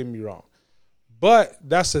time. Don't get me wrong. But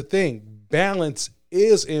that's the thing. Balance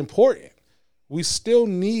is important. We still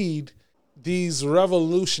need these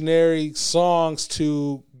revolutionary songs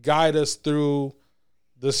to guide us through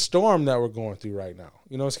the storm that we're going through right now.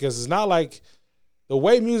 You know, because it's not like the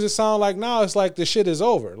way music sounds like now, it's like the shit is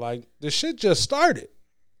over. Like the shit just started.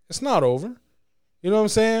 It's not over. You know what I'm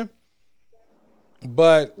saying?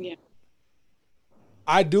 But yeah.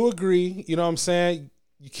 I do agree, you know what I'm saying?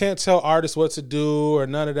 You can't tell artists what to do or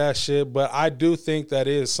none of that shit, but I do think that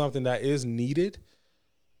is something that is needed.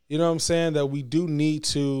 You know what I'm saying? That we need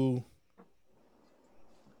to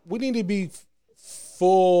be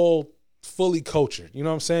fully cultured. You know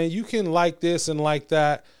what I'm saying? You can like this and like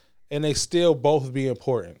that, and they still both be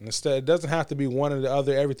important. Instead, it doesn't have to be one or the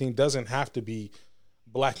other. Everything doesn't have to be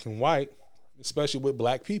black and white, especially with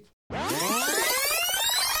black people.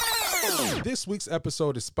 This week's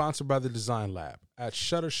episode is sponsored by the Design Lab at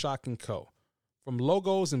Shutterstock & Co. From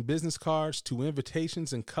logos and business cards to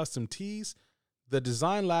invitations and custom tees, the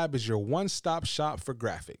Design Lab is your one-stop shop for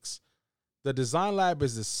graphics. The Design Lab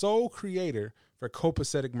is the sole creator for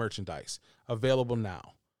copacetic merchandise, available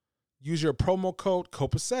now. Use your promo code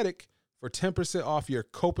COPACETIC for 10% off your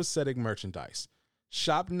copacetic merchandise.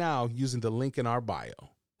 Shop now using the link in our bio.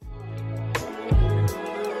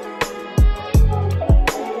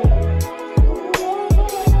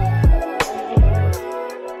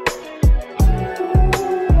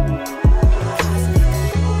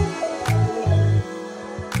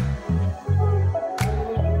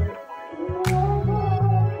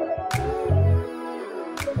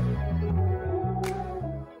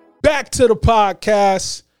 back to the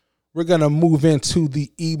podcast. We're going to move into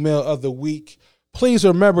the email of the week. Please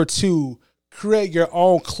remember to create your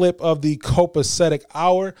own clip of the Copacetic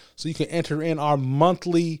Hour so you can enter in our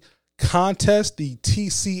monthly contest, the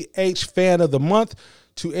TCH Fan of the Month,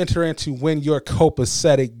 to enter in to win your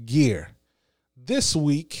Copacetic gear. This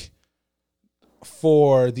week,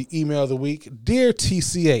 for the email of the week, Dear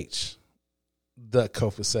TCH, the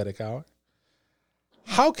Copacetic Hour,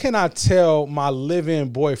 how can I tell my live-in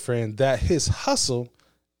boyfriend that his hustle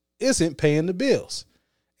isn't paying the bills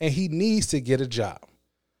and he needs to get a job?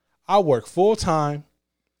 I work full-time,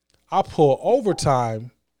 I pull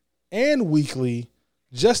overtime and weekly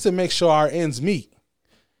just to make sure our ends meet.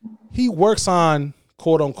 He works on,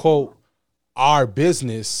 quote-unquote, our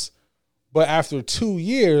business, but after 2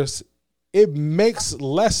 years, it makes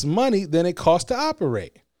less money than it costs to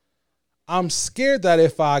operate. I'm scared that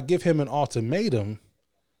if I give him an ultimatum,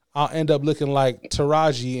 I'll end up looking like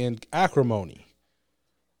Taraji in Acrimony.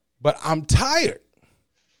 But I'm tired.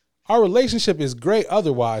 Our relationship is great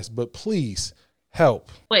otherwise, but please help.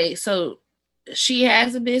 Wait, so she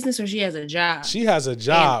has a business or she has a job? She has a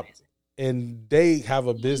job and they have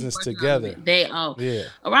a business together.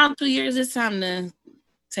 Around 2 years, it's time to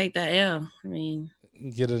take that L. I mean,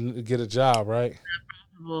 get a job, right?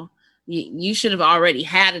 Well, you should have already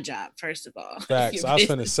had a job, first of all. Facts. I was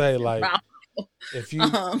finna say, like, if you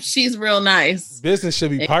she's real nice. Business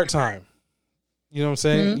should be part-time. You know what I'm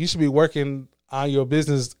saying? Mm-hmm. You should be working on your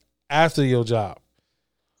business after your job.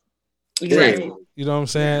 Exactly. You know what I'm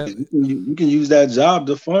saying? You can use that job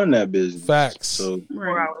to fund that business. Facts. So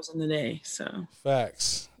 4 hours in the day. So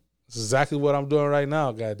facts. It's exactly what I'm doing right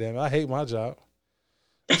now. God damn it. I hate my job.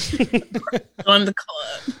 On the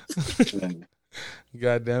club.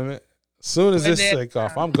 God damn it. As soon as this take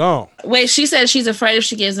off, I'm gone. Wait, she said she's afraid if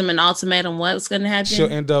she gives him an ultimatum, what's going to happen?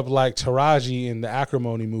 She'll end up like Taraji in the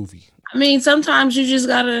Acrimony movie. I mean, sometimes you just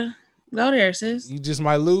got to go there, sis. You just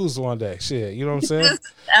might lose one day. Shit, you know what I'm saying?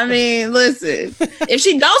 I mean, listen. If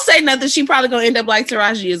she don't say nothing, she probably going to end up like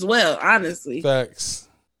Taraji as well, honestly. Facts.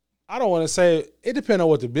 I don't want to say it depends on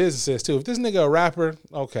what the business is, too. If this nigga a rapper,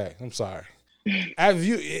 okay, I'm sorry.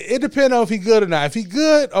 It depends on if he good or not. If he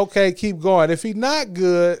good, okay, keep going. If he not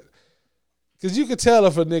good, because you can tell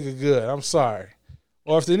if a nigga good. I'm sorry.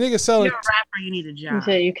 Or if the nigga selling... You're a rapper, you need a job.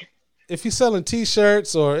 If he's selling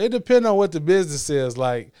T-shirts, or it depends on what the business is.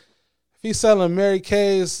 Like, if he's selling Mary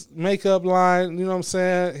Kay's makeup line, you know what I'm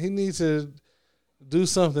saying? He needs to do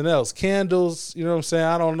something else. Candles, you know what I'm saying?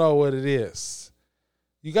 I don't know what it is.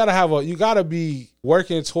 You gotta be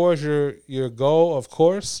working towards your goal, of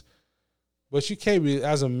course. But you can't be,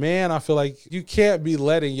 as a man, I feel like you can't be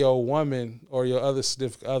letting your woman or your other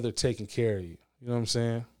significant other taking care of you. You know what I'm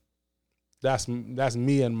saying? That's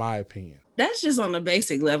me in my opinion. That's just on the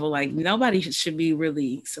basic level. Like, nobody should be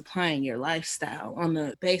really supplying your lifestyle on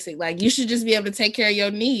the basic. Like, you should just be able to take care of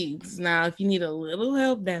your needs. Now, if you need a little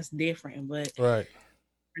help, that's different. But right.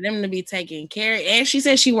 For them to be taken care of, and she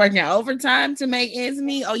said she working overtime to make ends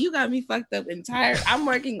meet. Oh, you got me fucked up and tired. I'm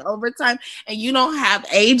working overtime and you don't have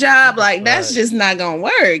a job. Like, that's just not gonna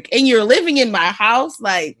work. And you're living in my house.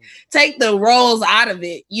 Like, take the roles out of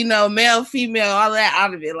it. You know, male, female, all that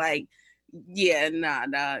out of it. Like, yeah, nah,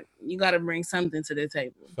 dog. You got to bring something to the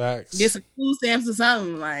table. Facts. Get some food stamps or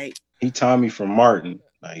something. Like, he Tommy from Martin.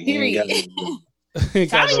 Like, period. Tommy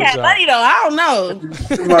had money though. I don't know.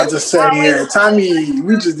 I'm about to say, yeah, Tommy,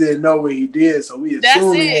 we just didn't know what he did, so we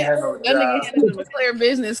assumed he had no job. That nigga handed him a clear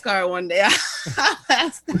business card one day.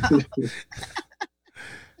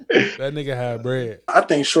 That nigga had bread. I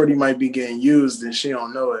think Shorty might be getting used and she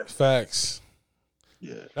don't know it. Facts.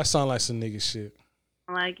 Yeah. That sounds like some nigga shit.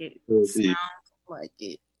 I like it. Sounds like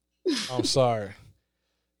it. I'm sorry.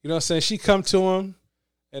 You know what I'm saying? She come to him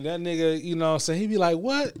and that nigga, you know what I'm saying? He be like,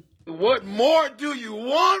 what? What more do you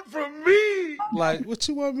want from me? Like, what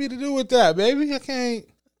you want me to do with that, baby? I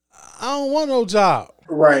don't want no job.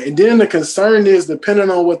 Right. And then the concern is,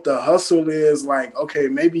 depending on what the hustle is, like, okay,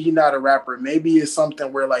 maybe he's not a rapper. Maybe it's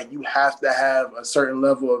something where, like, you have to have a certain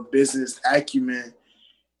level of business acumen.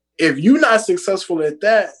 If you're not successful at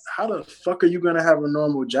that, how the fuck are you going to have a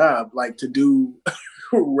normal job? Like, to do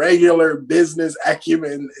regular business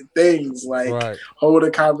acumen things, like hold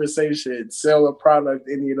a conversation, sell a product,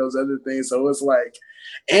 any of those other things. So it's like,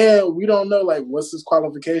 and we don't know, like, what's his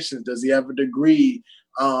qualifications? Does he have a degree?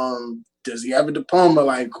 Does he have a diploma?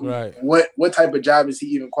 Like, what type of job is he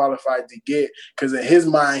even qualified to get? Because in his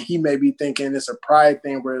mind, he may be thinking it's a pride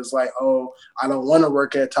thing where it's like, oh, I don't want to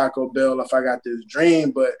work at Taco Bell if I got this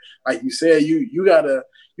dream. But like you said, you gotta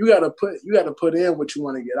put in what you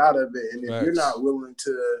want to get out of it. And if you're not willing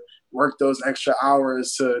to work those extra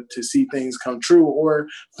hours to see things come true, or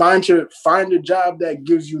find a job that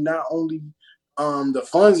gives you not only the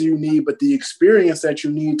funds you need, but the experience that you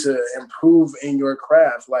need to improve in your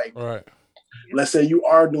craft. Like, right. Let's say you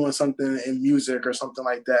are doing something in music or something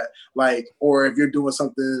like that, like, or if you're doing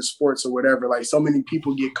something in sports or whatever, like so many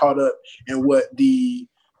people get caught up in what the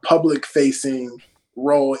public facing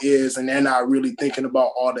role is, and they're not really thinking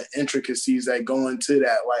about all the intricacies that go into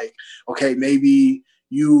that. Like, okay, maybe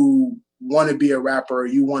you want to be a rapper, or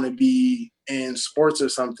you want to be in sports or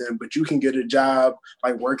something, but you can get a job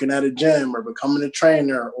like working at a gym or becoming a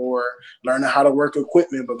trainer or learning how to work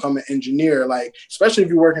equipment, become an engineer. Like, especially if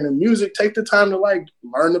you're working in music, take the time to like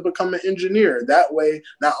learn to become an engineer. That way,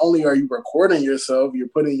 not only are you recording yourself, you're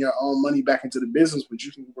putting your own money back into the business, but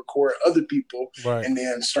you can record other people, right, and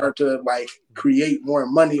then start to like create more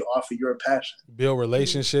money off of your passion. Build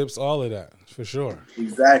relationships, all of that, for sure.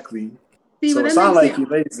 Exactly. See, so it sounds like you're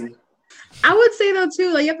lazy. I would say though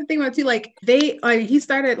too, like you have to think about too, like he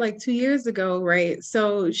started like 2 years ago, right?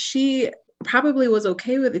 So she probably was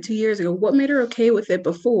okay with it 2 years ago. What made her okay with it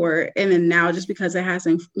before, and then now just because it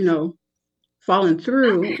hasn't, fallen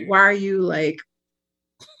through? Why are you like?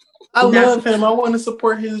 I love him. I want to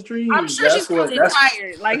support his dreams. I'm sure she's probably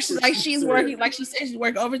tired. She's working. Like she said, she's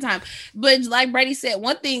working overtime. But like Brady said,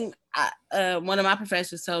 one thing one of my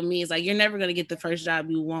professors told me is like, you're never going to get the first job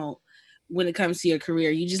you want when it comes to your career.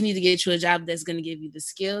 You just need to get you a job that's going to give you the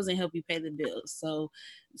skills and help you pay the bills. So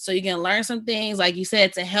you're going to learn some things, like you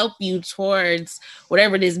said, to help you towards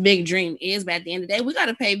whatever this big dream is. But at the end of the day, we got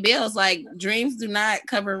to pay bills. Like, dreams do not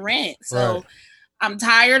cover rent. So right. I'm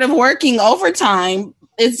tired of working overtime.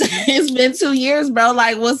 It's been 2 years, bro.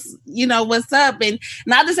 Like, what's up? And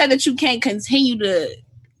not to say that you can't continue to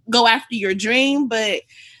go after your dream, but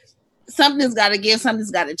something's got to give,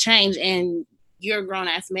 something's got to change. And you're a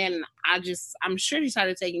grown-ass man, and I'm sure she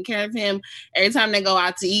started taking care of him. Every time they go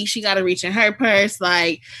out to eat, she got to reach in her purse.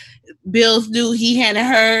 Like, bills due, he handed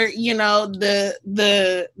her,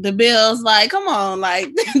 the bills. Like, come on, like,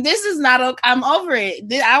 this is not okay. I'm over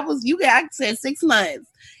it. I said 6 months,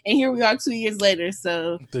 and here we are 2 years later.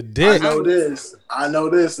 So the dick. I know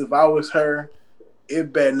this. If I was her,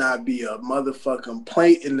 it better not be a motherfucking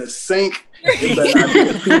plate in the sink. It better not be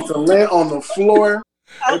a piece of lint on the floor.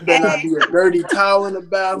 Okay. It better not be a dirty towel in the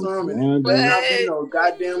bathroom, and it better not be no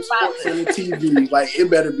goddamn sports on the TV. Like,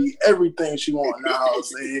 it better be everything she want in the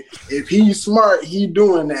house. And if he's smart, he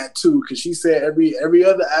doing that too. Because she said every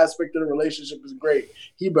other aspect of the relationship is great.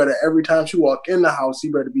 He better, every time she walk in the house, he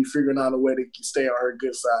better be figuring out a way to stay on her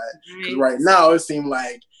good side. Because right now, it seemed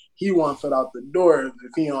like he one foot out the door if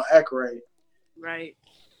he don't act right. Right.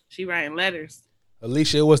 She writing letters.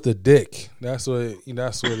 Alicia, it was the dick. That's what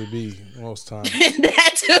it be most times.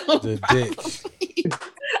 That too. The dick.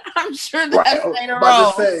 I'm sure that's later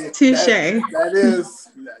on. Touche. That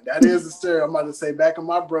is the story. I'm about to say, back in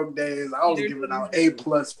my broke days, I was giving out A++ dick. You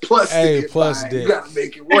gotta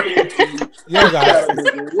make it work. You gotta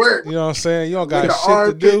make it work. You know what I'm saying? You don't got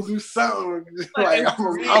shit to do. Something. Like,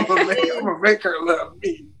 I'm gonna make her love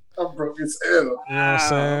me. I'm broke as hell. You know what I'm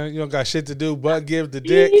saying? You don't got shit to do but give the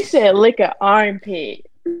dick. He said lick an armpit.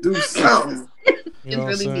 Do something. You know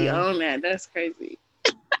really be on that. That's crazy.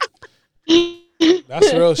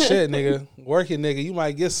 That's real shit, nigga. Working nigga, you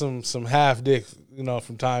might get some half dick,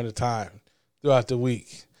 from time to time throughout the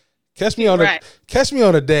week. Catch me on a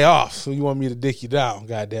day off, so you want me to dick you down.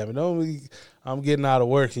 God damn it. I'm getting out of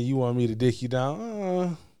work and you want me to dick you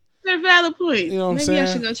down. They're valid point. You know what I'm Maybe saying? I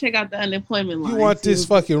should go check out the unemployment line. You want this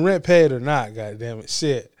fucking rent paid or not? God damn it,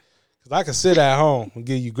 shit. Because I can sit at home and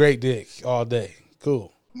give you great dick all day.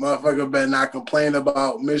 Cool. Motherfucker better not complain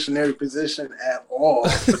about missionary position at all.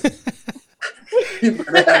 You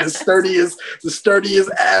better have the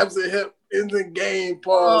sturdiest abs and hip in the game.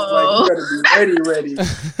 Pause. Like, you better be ready.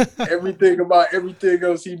 Everything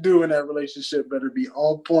else he do in that relationship better be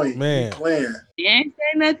on point. Man, playing. He ain't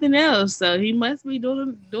saying nothing else, so he must be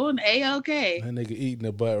doing A-okay. That nigga eating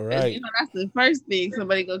the butt right. That's the first thing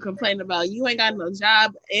somebody gonna complain about. You ain't got no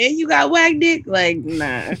job and you got whack dick. Like,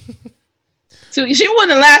 nah. So she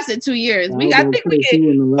wouldn't have lasted 2 years. I think we can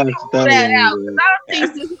figure that out. I don't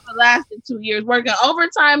think this would have lasted 2 years. Working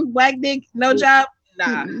overtime, black dick, no job.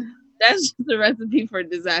 Nah, that's just a recipe for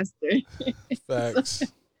disaster. Facts.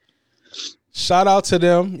 Shout out to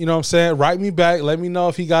them. You know what I'm saying? Write me back. Let me know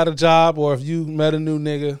if he got a job or if you met a new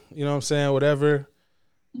nigga. You know what I'm saying? Whatever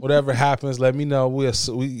happens, let me know. We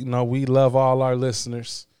love all our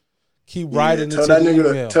listeners. Keep writing tell that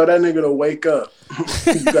nigga to wake up.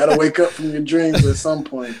 You gotta wake up from your dreams at some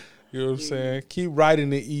point. You know what I'm saying? Keep writing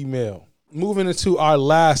the email. Moving into our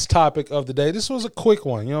last topic of the day. This was a quick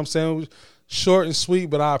one. You know what I'm saying? Short and sweet,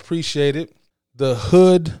 but I appreciate it. The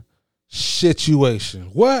hood situation.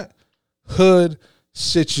 What? Hood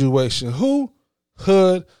situation. Who?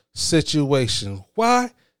 Hood situation.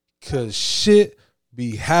 Why? Because shit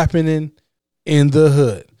be happening in the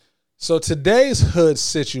hood. So today's hood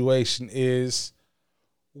situation is,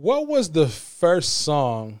 what was the first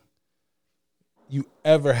song you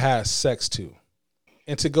ever had sex to?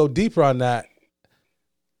 And to go deeper on that,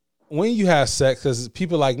 when you have sex, because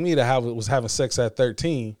people like me that was having sex at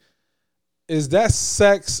 13, is that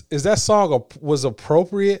song was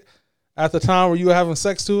appropriate at the time where you were having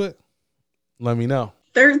sex to it? Let me know.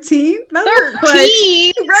 13?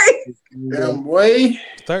 13? Right. Damn boy.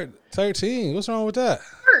 13. What's wrong with that?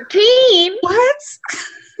 13? What?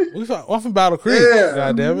 I'm from Battle Creek. Yeah.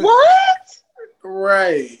 God damn it. What?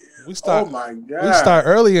 Right. Oh my God. We start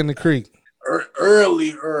early in the creek.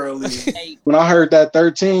 Early. When I heard that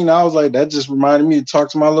 13, I was like, that just reminded me to talk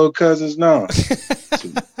to my little cousins now.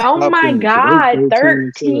 Oh my God,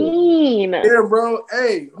 13. Yeah, bro.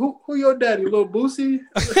 Hey, who your daddy? Little Boosie?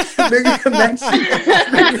 Nigga, next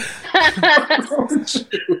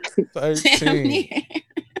 13.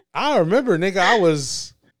 I remember, nigga, I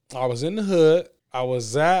was in the hood. I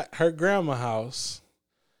was at her grandma's house.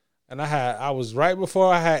 And I was right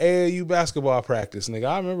before I had AAU basketball practice, nigga.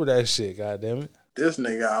 I remember that shit, goddamn it. This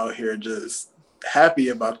nigga out here just happy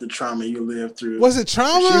about the trauma you lived through. Was it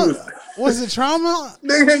trauma? Was it trauma?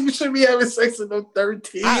 Nigga, you should be having sex with no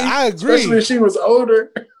 13. I agree. Especially if she was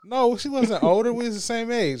older. No, she wasn't older. We was the same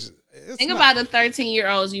age. Think about the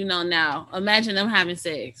 13-year-olds you know now. Imagine them having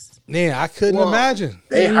sex. Man, I couldn't imagine.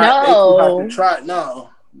 They too hot to try.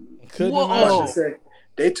 No. Couldn't imagine.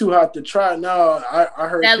 They too hot to try. No, I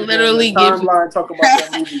heard that literally gives timeline talk about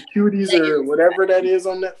that movie Cuties or whatever that is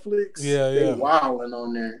on Netflix. Yeah. They wilding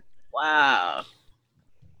on there. Wow.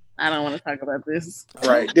 I don't want to talk about this.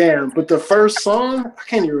 Right, damn. But the first song, I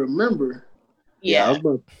can't even remember. Yeah, I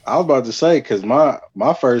was about to say, because my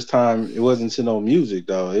first time, it wasn't to no music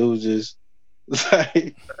though. It was just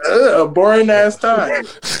like a boring ass time.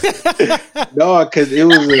 No, because it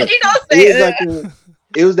was.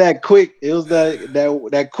 It was that quick. It was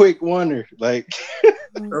that quick wonder. Like,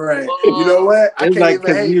 right. You know what? I can't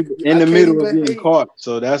even hate. In the middle of getting caught.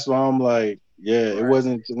 So that's why I'm like, yeah, it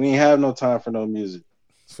wasn't. We ain't have no time for no music.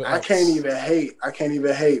 I can't even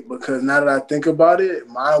hate because now that I think about it,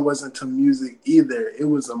 mine wasn't to music either. It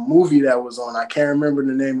was a movie that was on. I can't remember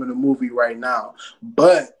the name of the movie right now.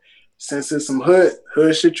 But since it's some hood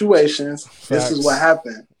situations, this is what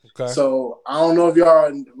happened. Okay. So I don't know if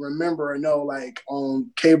y'all remember or know, like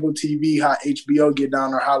on cable TV, how HBO get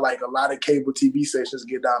down, or how like a lot of cable TV stations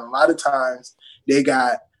get down. A lot of times they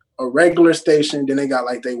got a regular station, then they got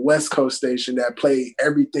like their West Coast station that play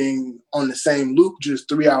everything on the same loop just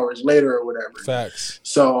 3 hours later or whatever. Facts.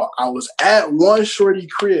 So I was at one shorty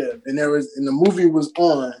crib, and the movie was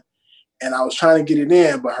on, and I was trying to get it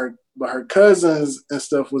in, but her cousins and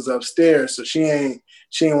stuff was upstairs, so she ain't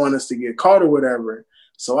want us to get caught or whatever.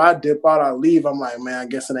 So I dip out, I leave. I'm like, man, I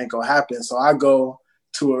guess it ain't gonna happen. So I go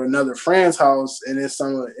to another friend's house, and it's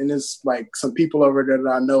like some people over there that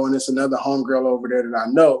I know, and it's another homegirl over there that I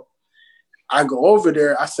know. I go over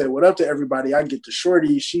there. I say, what up to everybody? I get to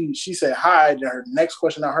shorty. She said hi. And her next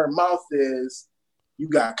question out her mouth is, you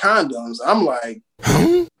got condoms? I'm like,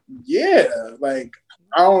 yeah. Like,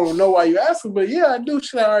 I don't know why you asking, but yeah, I do. She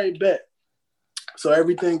said, all right, bet. So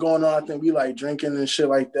everything going on, I think we like drinking and shit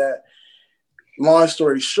like that. Long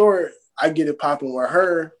story short, I get it popping with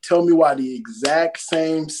her. Tell me why the exact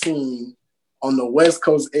same scene on the West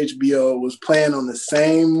Coast HBO was playing on the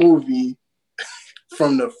same movie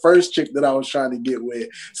from the first chick that I was trying to get with.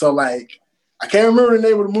 So like, I can't remember the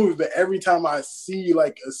name of the movie, but every time I see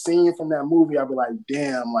like a scene from that movie, I'll be like,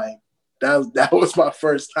 damn, like that was my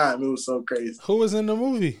first time. It was so crazy. Who was in the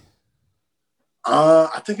movie?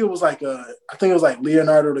 I think it was like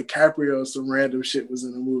Leonardo DiCaprio. Some random shit was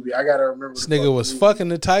in the movie. I gotta remember. This nigga was fucking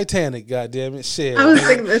the Titanic. Goddamn it, shit. I was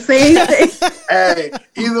thinking the same thing. Hey,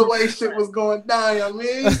 either way, shit was going down. You know what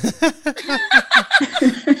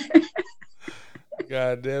I mean?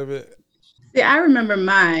 God damn it. Yeah, I remember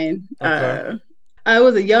mine. Okay. I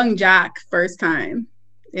was a young jock first time.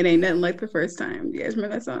 It ain't nothing like the first time. You guys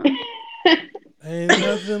remember that song? Ain't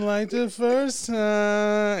nothing like the first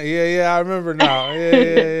time. Yeah, I remember now.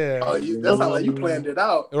 Yeah. Oh, that's how like you planned it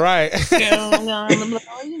out. Right.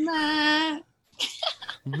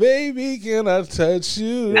 Baby, can I touch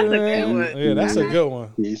you? That's a good one. Yeah, that's a good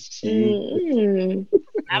one.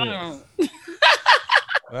 I don't know.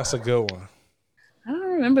 That's a good one. I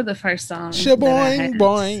don't remember the first song. Shaboing,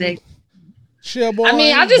 boing. Shaboing, I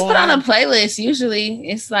mean, I just put boing. on a playlist. Usually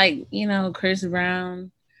it's like, Chris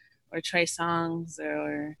Brown, or Trey Songz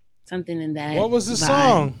or something in that. What was the vibe.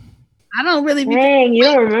 song? I don't really. Dang, you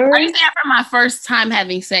don't remember? Are you saying for my first time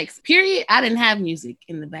having sex? Period. I didn't have music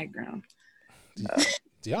in the background.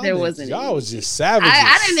 There wasn't. Y'all was just savages.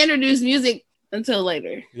 I didn't introduce music until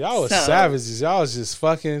later. Y'all was savages. Y'all was just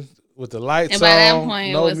fucking with the lights And by that on,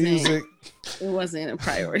 point, no it wasn't- music. It wasn't a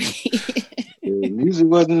priority. Yeah, music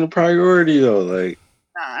wasn't a priority though. Like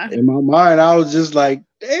Nah. in my mind, I was just like,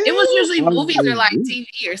 It was usually damn, movies or like TV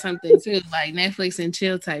or something too, like Netflix and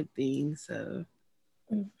chill type things. So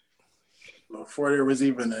Before there was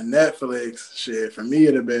even a Netflix, shit, for me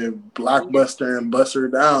it'd have been Blockbuster and Buster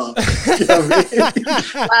Down. You know what I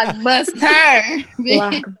mean? Blockbuster.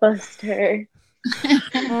 Blockbuster.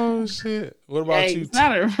 Oh shit! What about Hey, you? it's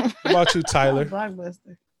not a- What about you, Tyler?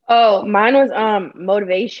 Blockbuster. Oh, mine was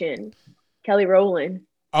Motivation. Kelly Rowland.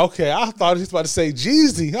 Okay, I thought he was about to say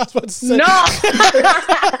Jeezy. I was about to say No.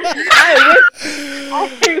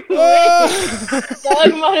 I wish.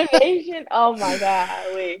 Dog Motivation. Oh my god,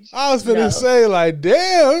 I wish. I was gonna No. say like,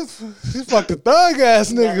 damn, he fucked a thug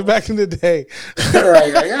ass nigga back in the day.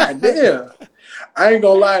 Right, like, God damn. I ain't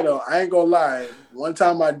gonna lie though. I ain't gonna lie. One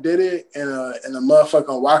time I did it and a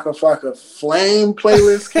motherfucking Waka Flocka Flame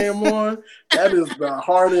playlist came on. That is the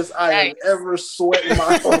hardest I have ever sweat in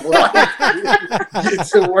my whole life. Get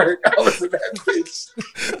to work. I was in that bitch.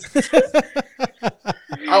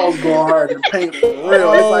 I was going hard in paint for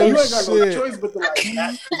real. It's like you ain't got no shit. choice but to like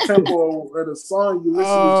match the tempo or the song you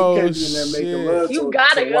listen to. You can't be in there making love. You to-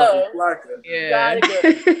 gotta to go. Waka Flocka. Yeah.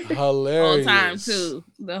 Gotta go. Hilarious. Whole time too.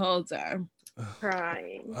 The whole time.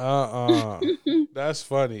 Crying. That's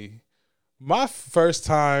funny. My first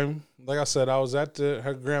time, like I said, I was at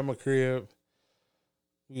her grandma crib.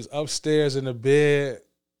 We was upstairs in the bed,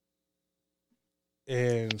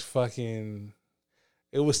 and fucking,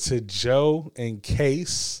 it was to Joe and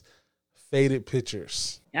Case, Faded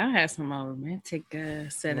Pictures. Y'all had some romantic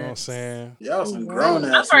setups. You know what I'm saying? Y'all some grown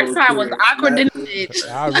ass. My first time was awkward in the bitch.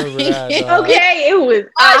 I remember that. dog. Okay, it was.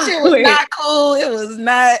 My shit was awkward. not cool. It was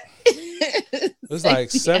not. It was like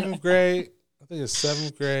 7th grade. I think it's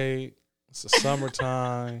 7th grade. It's the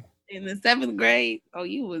summertime. In the 7th grade. Oh,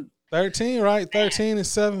 you was 13, right? 13 and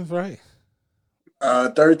 7th, right?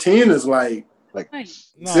 13 is like No,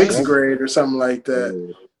 sixth grade or something like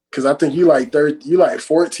that. Because I think you like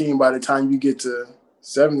 14 by the time you get to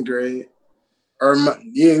 7th grade. Or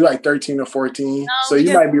yeah, you like 13 or 14. So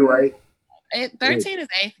you might be right. 13 is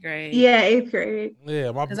 8th grade. Yeah, 8th grade.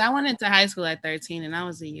 Yeah, Because I went into high school at 13 and I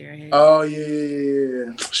was a year ahead. Oh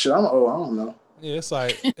yeah. Shit, I'm old. I don't know. Yeah, it's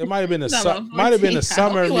like it might have been No, might have been the 14.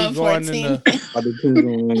 summer I of hope me you going went in the. I depends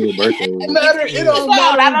on when your birthday was. It don't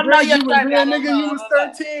matter. I don't know Greg, your you was birthday. real nigga. You was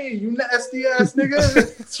 13. You nasty ass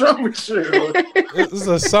nigga. What's wrong with you? It's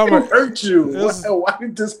a summer. Who hurt you? It's- Why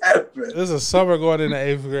did this happen? It was a summer going into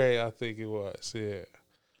 8th grade. I think it was. Yeah,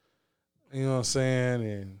 you know what I'm saying.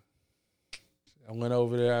 And I went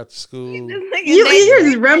over there after school. You're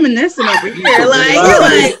just reminiscing over here. Like, you're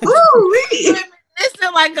like, ooh,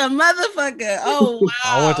 Listen like a motherfucker. Oh wow.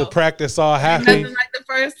 I went to practice all Nothing happy. like the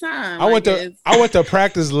first time. I went to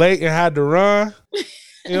practice late and had to run.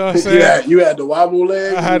 You know what I'm saying? You had the wobble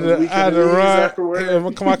leg. I had to run.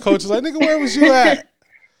 And my coach was like, "Nigga, where was you at?"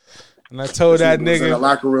 And I told that in the nigga,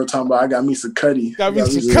 locker room talking about I got me some cutty. "Got me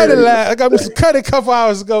some cutty I got me some cutty a couple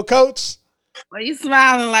hours ago, coach. Why you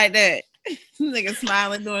smiling like that? Nigga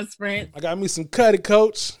smiling doing sprint. I got me some cutty,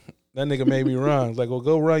 coach." That nigga made me run. Like, well,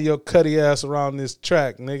 go run your cutty ass around this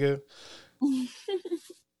track, nigga.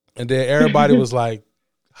 And then everybody was like,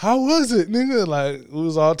 "How was it, nigga?" Like, we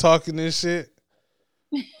was all talking this shit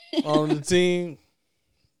on the team.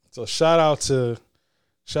 So shout out to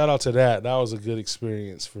that. That was a good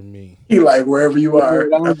experience for me. He like wherever you are.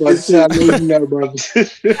 I just found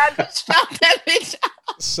that bitch out.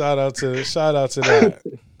 Shout out to that.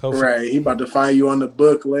 Hopefully. Right, he about to find you on the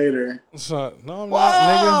book later. No, I'm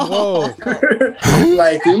not, nigga. Whoa.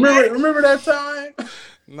 Like, remember that time?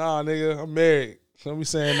 Nah, nigga, I'm married. Don't be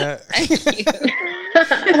saying that.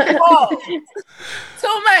 Whoa.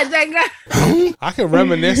 Too much, that guy. I can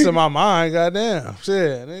reminisce in my mind. Goddamn,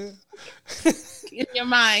 shit, nigga. In your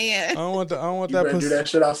mind, yeah. I don't want You that better pussy. do that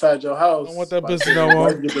shit outside your house. I don't want that pussy no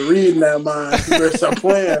more. Get to reading that mind. You better stop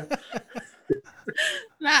playing.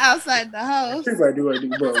 Not outside the house. You better do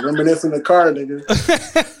it, bro. Reminisce in the car, nigga.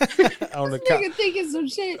 On the couch. Nigga thinking some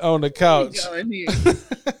shit. On the couch. Going here.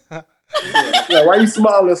 Yeah, why you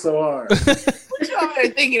smiling so hard? What you over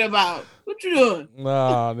there thinking about? What you doing?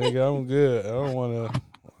 Nah, nigga, I'm good. I don't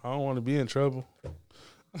want to be in trouble.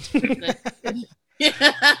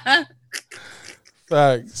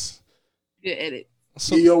 Facts. Good edit.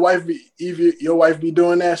 So, your wife be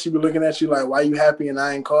doing that? She be looking at you like, why you happy and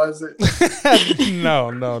I ain't caused it? no,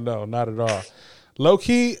 not at all. Low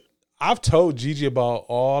key, I've told Gigi about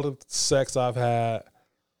all the sex I've had,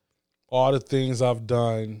 all the things I've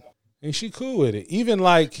done, and she cool with it. Even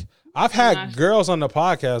like I've had girls on the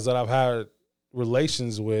podcast that I've had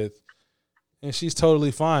relations with, and she's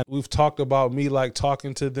totally fine. We've talked about me like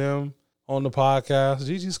talking to them on the podcast.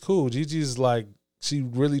 Gigi's cool. Gigi's like, she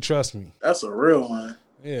really trusts me. That's a real one.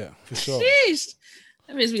 Yeah, for sure. Sheesh.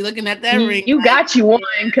 That makes me looking at that ring. You got you one,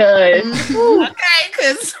 cuz. Okay,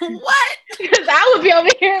 cuz what? Because I would be over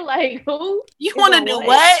here like, who? You want to do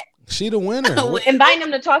what? She the winner. Inviting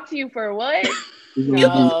him to talk to you for what? You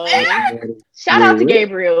No. Shout out to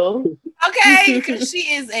Gabriel. Okay, because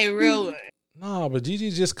she is a real one. No, but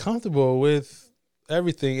Gigi's just comfortable with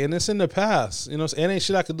everything, and it's in the past. You know, it ain't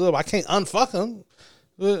shit I could do. I can't unfuck him.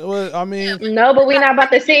 I mean, no, but we're not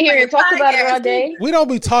about to sit here and talk about it all day. We don't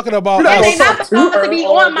be talking about. And they're not supposed to be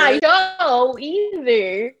on my show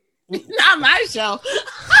either. Not my show.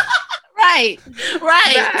 Right.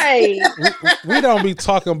 We don't be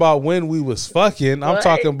talking about when we was fucking. I'm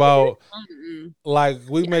talking about like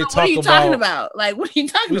we may talk about. What are you talking about? Like, what are you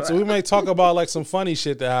talking about? We may talk about like some funny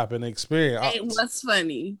shit that happened, experience. Hey, what's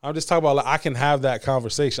funny? I'm just talking about like I can have that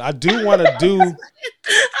conversation. I do want to do.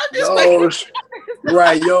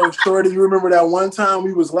 Right, yo, Shorty, you remember that one time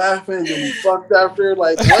we was laughing and we fucked after?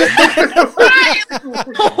 Like, what?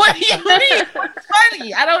 What do you mean? What's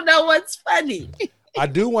funny? I don't know what's funny. I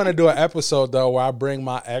do want to do an episode though where I bring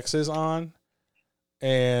my exes on,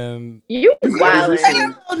 and you wild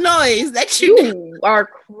noise that you are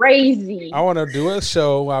crazy. I want to do a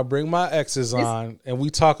show where I bring my exes on and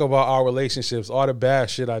we talk about our relationships, all the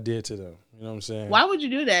bad shit I did to them. You know what I'm saying? Why would you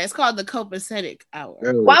do that? It's called the copacetic hour.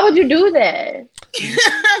 Why would you do that?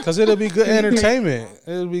 Because it'll be good entertainment.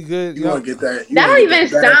 It'll be good. You want to get that? That don't even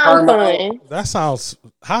sound fun. That sounds.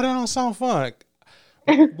 How that don't sound fun?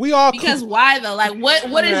 We all because why though? Like,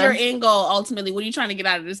 what is your end goal ultimately? What are you trying to get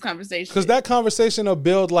out of this conversation? Because that conversation will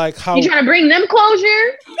build like how you trying to bring them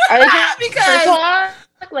closure? Are they because talk?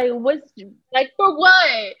 Like what's like for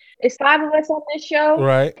what? It's 5 of us on this show,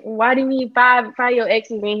 right? Why do you need five of your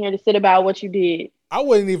exes in here to sit about what you did? I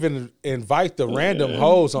wouldn't even invite the random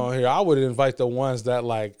hoes on here. I would invite the ones that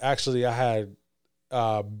like actually I had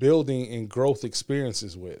building and growth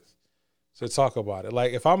experiences with. To talk about it.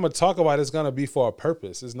 Like if I'm gonna talk about it, it's gonna be for a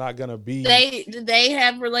purpose. It's not gonna be Do they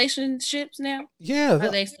have relationships now? Yeah,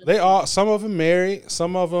 they are. Some of them married,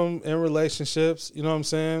 some of them in relationships. You know what I'm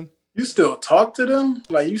saying? You still talk to them?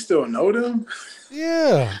 Like you still know them?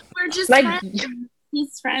 Yeah. We're just like friends.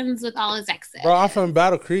 He's friends with all his exes. Bro, I'm from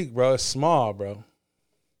Battle Creek, bro. It's small, bro.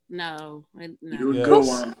 No. You're a good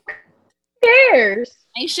one. Who cares?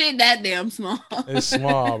 Ain't shit that damn small. It's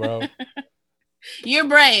small, bro. You're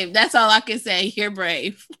brave. That's all I can say. You're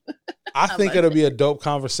brave. I think it'll be a dope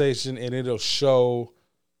conversation and it'll show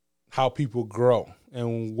how people grow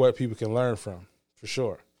and what people can learn from, for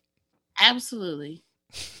sure. Absolutely.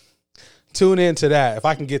 Tune into that if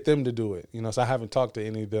I can get them to do it. You know, so I haven't talked to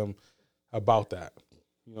any of them about that.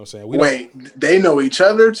 You know what I'm saying? Wait, they know each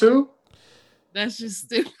other too? That's just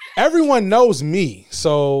stupid. Everyone knows me,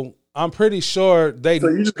 so I'm pretty sure they. So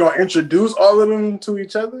you just gonna introduce all of them to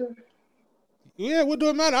each other? Yeah, what do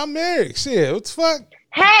it matter? I'm married. Shit, what the fuck?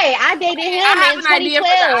 Hey, I dated him in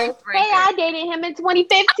 2012. Hey, I dated him in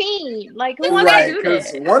 2015. Like, who want to do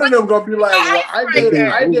because that? one of them gonna be like, well, I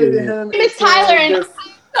dated him. Miss Tyler and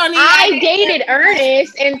I dated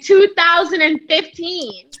Ernest in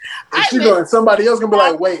 2015. Somebody else gonna be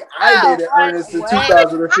like, wait, I dated Ernest in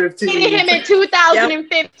 2015. I dated him in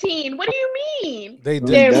 2015. What do you mean? They do.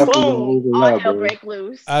 Then boom, all hell break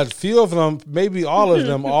loose. A few of them, maybe all of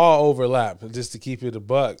them, all overlap, just to keep it a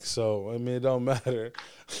buck. So I mean, it don't matter.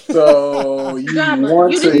 So how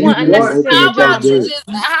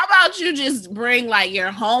about you just bring like your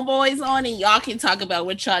homeboys on and y'all can talk about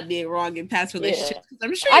what y'all did wrong in past relationships? Yeah.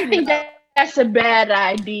 I'm sure I think that's a bad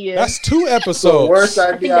idea. That's 2 episodes. The worst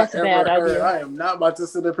idea I've ever heard. Idea. I am not about to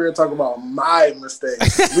sit up here and talk about my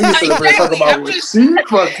mistakes. We need to sit up here and talk about what she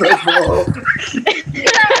fucked up for.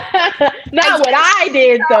 Not what I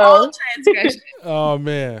did though. Oh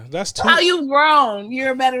man, that's too. How you've grown?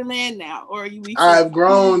 You're a better man now, or you? I've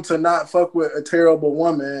grown to not fuck with a terrible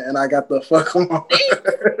woman, and I got the fuck them on. Then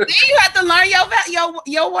you have to learn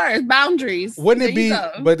your words, boundaries. Wouldn't it be?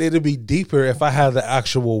 But it'd be deeper if I had the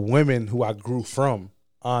actual women who I grew from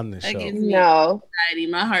on the show. No,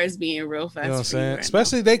 my heart's being real fast. You know what I'm saying?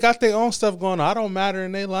 Especially they got their own stuff going on. I don't matter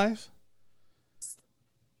in their life.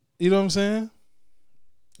 You know what I'm saying?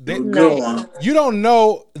 You don't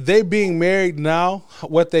know they being married now,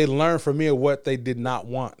 what they learned from me or what they did not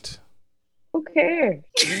want. Who cares?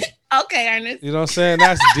 Okay, Ernest. You know what I'm saying?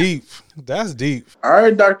 That's deep. That's deep. All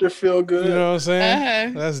right, Dr. Feelgood. You know what I'm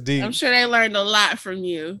saying? That's deep. I'm sure they learned a lot from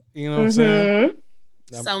you. You know what I'm saying?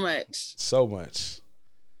 So much. So much.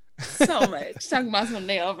 So much. Talking about something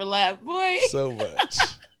they overlap, boy. So much.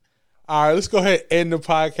 All right, let's go ahead and end the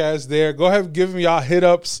podcast there. Go ahead and give them y'all hit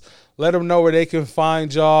ups. Let them know where they can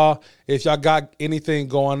find y'all. If y'all got anything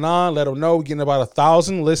going on, let them know. We're getting about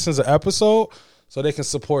 1,000 listens an episode so they can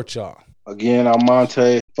support y'all. Again, I'm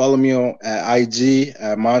Monte. Follow me on at IG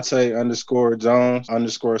at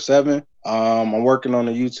Monte_Jones_7. I'm working on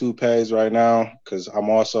a YouTube page right now because I'm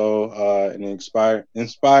also an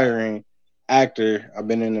inspiring actor. I've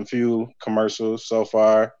been in a few commercials so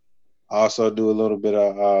far. I also do a little bit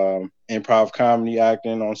of improv comedy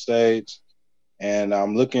acting on stage. And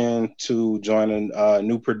I'm looking to join a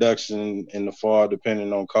new production in the fall,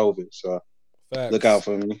 depending on COVID. So Look out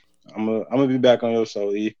for me. I'm gonna be back on your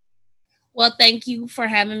show, E. Well, thank you for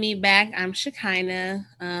having me back. I'm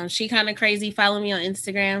Shekinah. She Kinda Crazy. Follow me on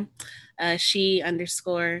Instagram.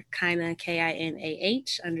 She_Kinah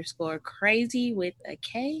KINAH_crazy with a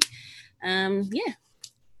K. Yeah,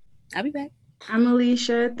 I'll be back. I'm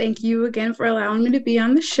Alicia. Thank you again for allowing me to be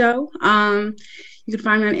on the show. You can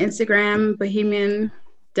find me on Instagram,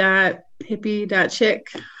 bohemian.hippie.chick.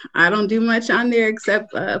 I don't do much on there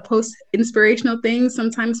except post inspirational things,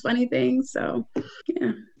 sometimes funny things. So,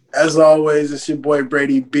 yeah. As always, it's your boy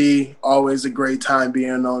Brady B. Always a great time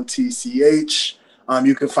being on TCH.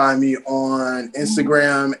 You can find me on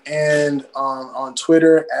Instagram and on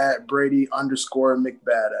Twitter at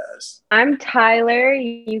Brady_McBadass. I'm Tyler.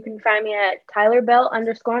 You can find me at TylerBell_ on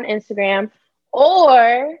Instagram. Or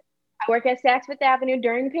I work at Saks Fifth Avenue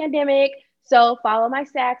during the pandemic. So follow my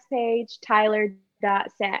Saks page,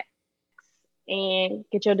 Tyler.Saks, and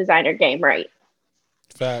get your designer game right.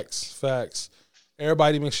 Facts.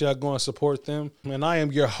 Everybody make sure y'all go and support them. And I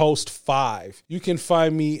am your host, 5. You can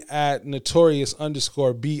find me at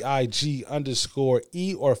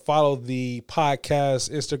Notorious_BIG_E or follow the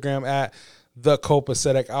podcast Instagram at The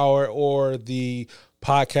Copacetic Hour or the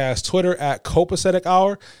podcast Twitter at Copacetic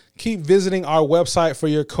Hour. Keep visiting our website for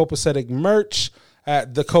your Copacetic merch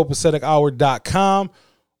at thecopacetichour.com.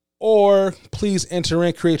 Or please enter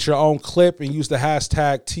in, create your own clip, and use the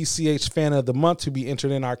hashtag TCH Fan of the Month to be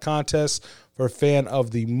entered in our contest for Fan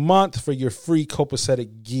of the Month for your free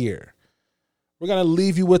Copacetic gear. We're going to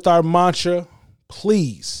leave you with our mantra.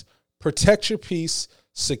 Please protect your peace,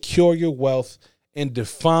 secure your wealth, and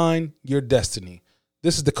define your destiny.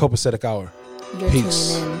 This is the Copacetic Hour. You're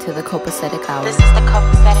Peace. tuning in to the Copacetic Hour. This is the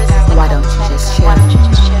Copacetic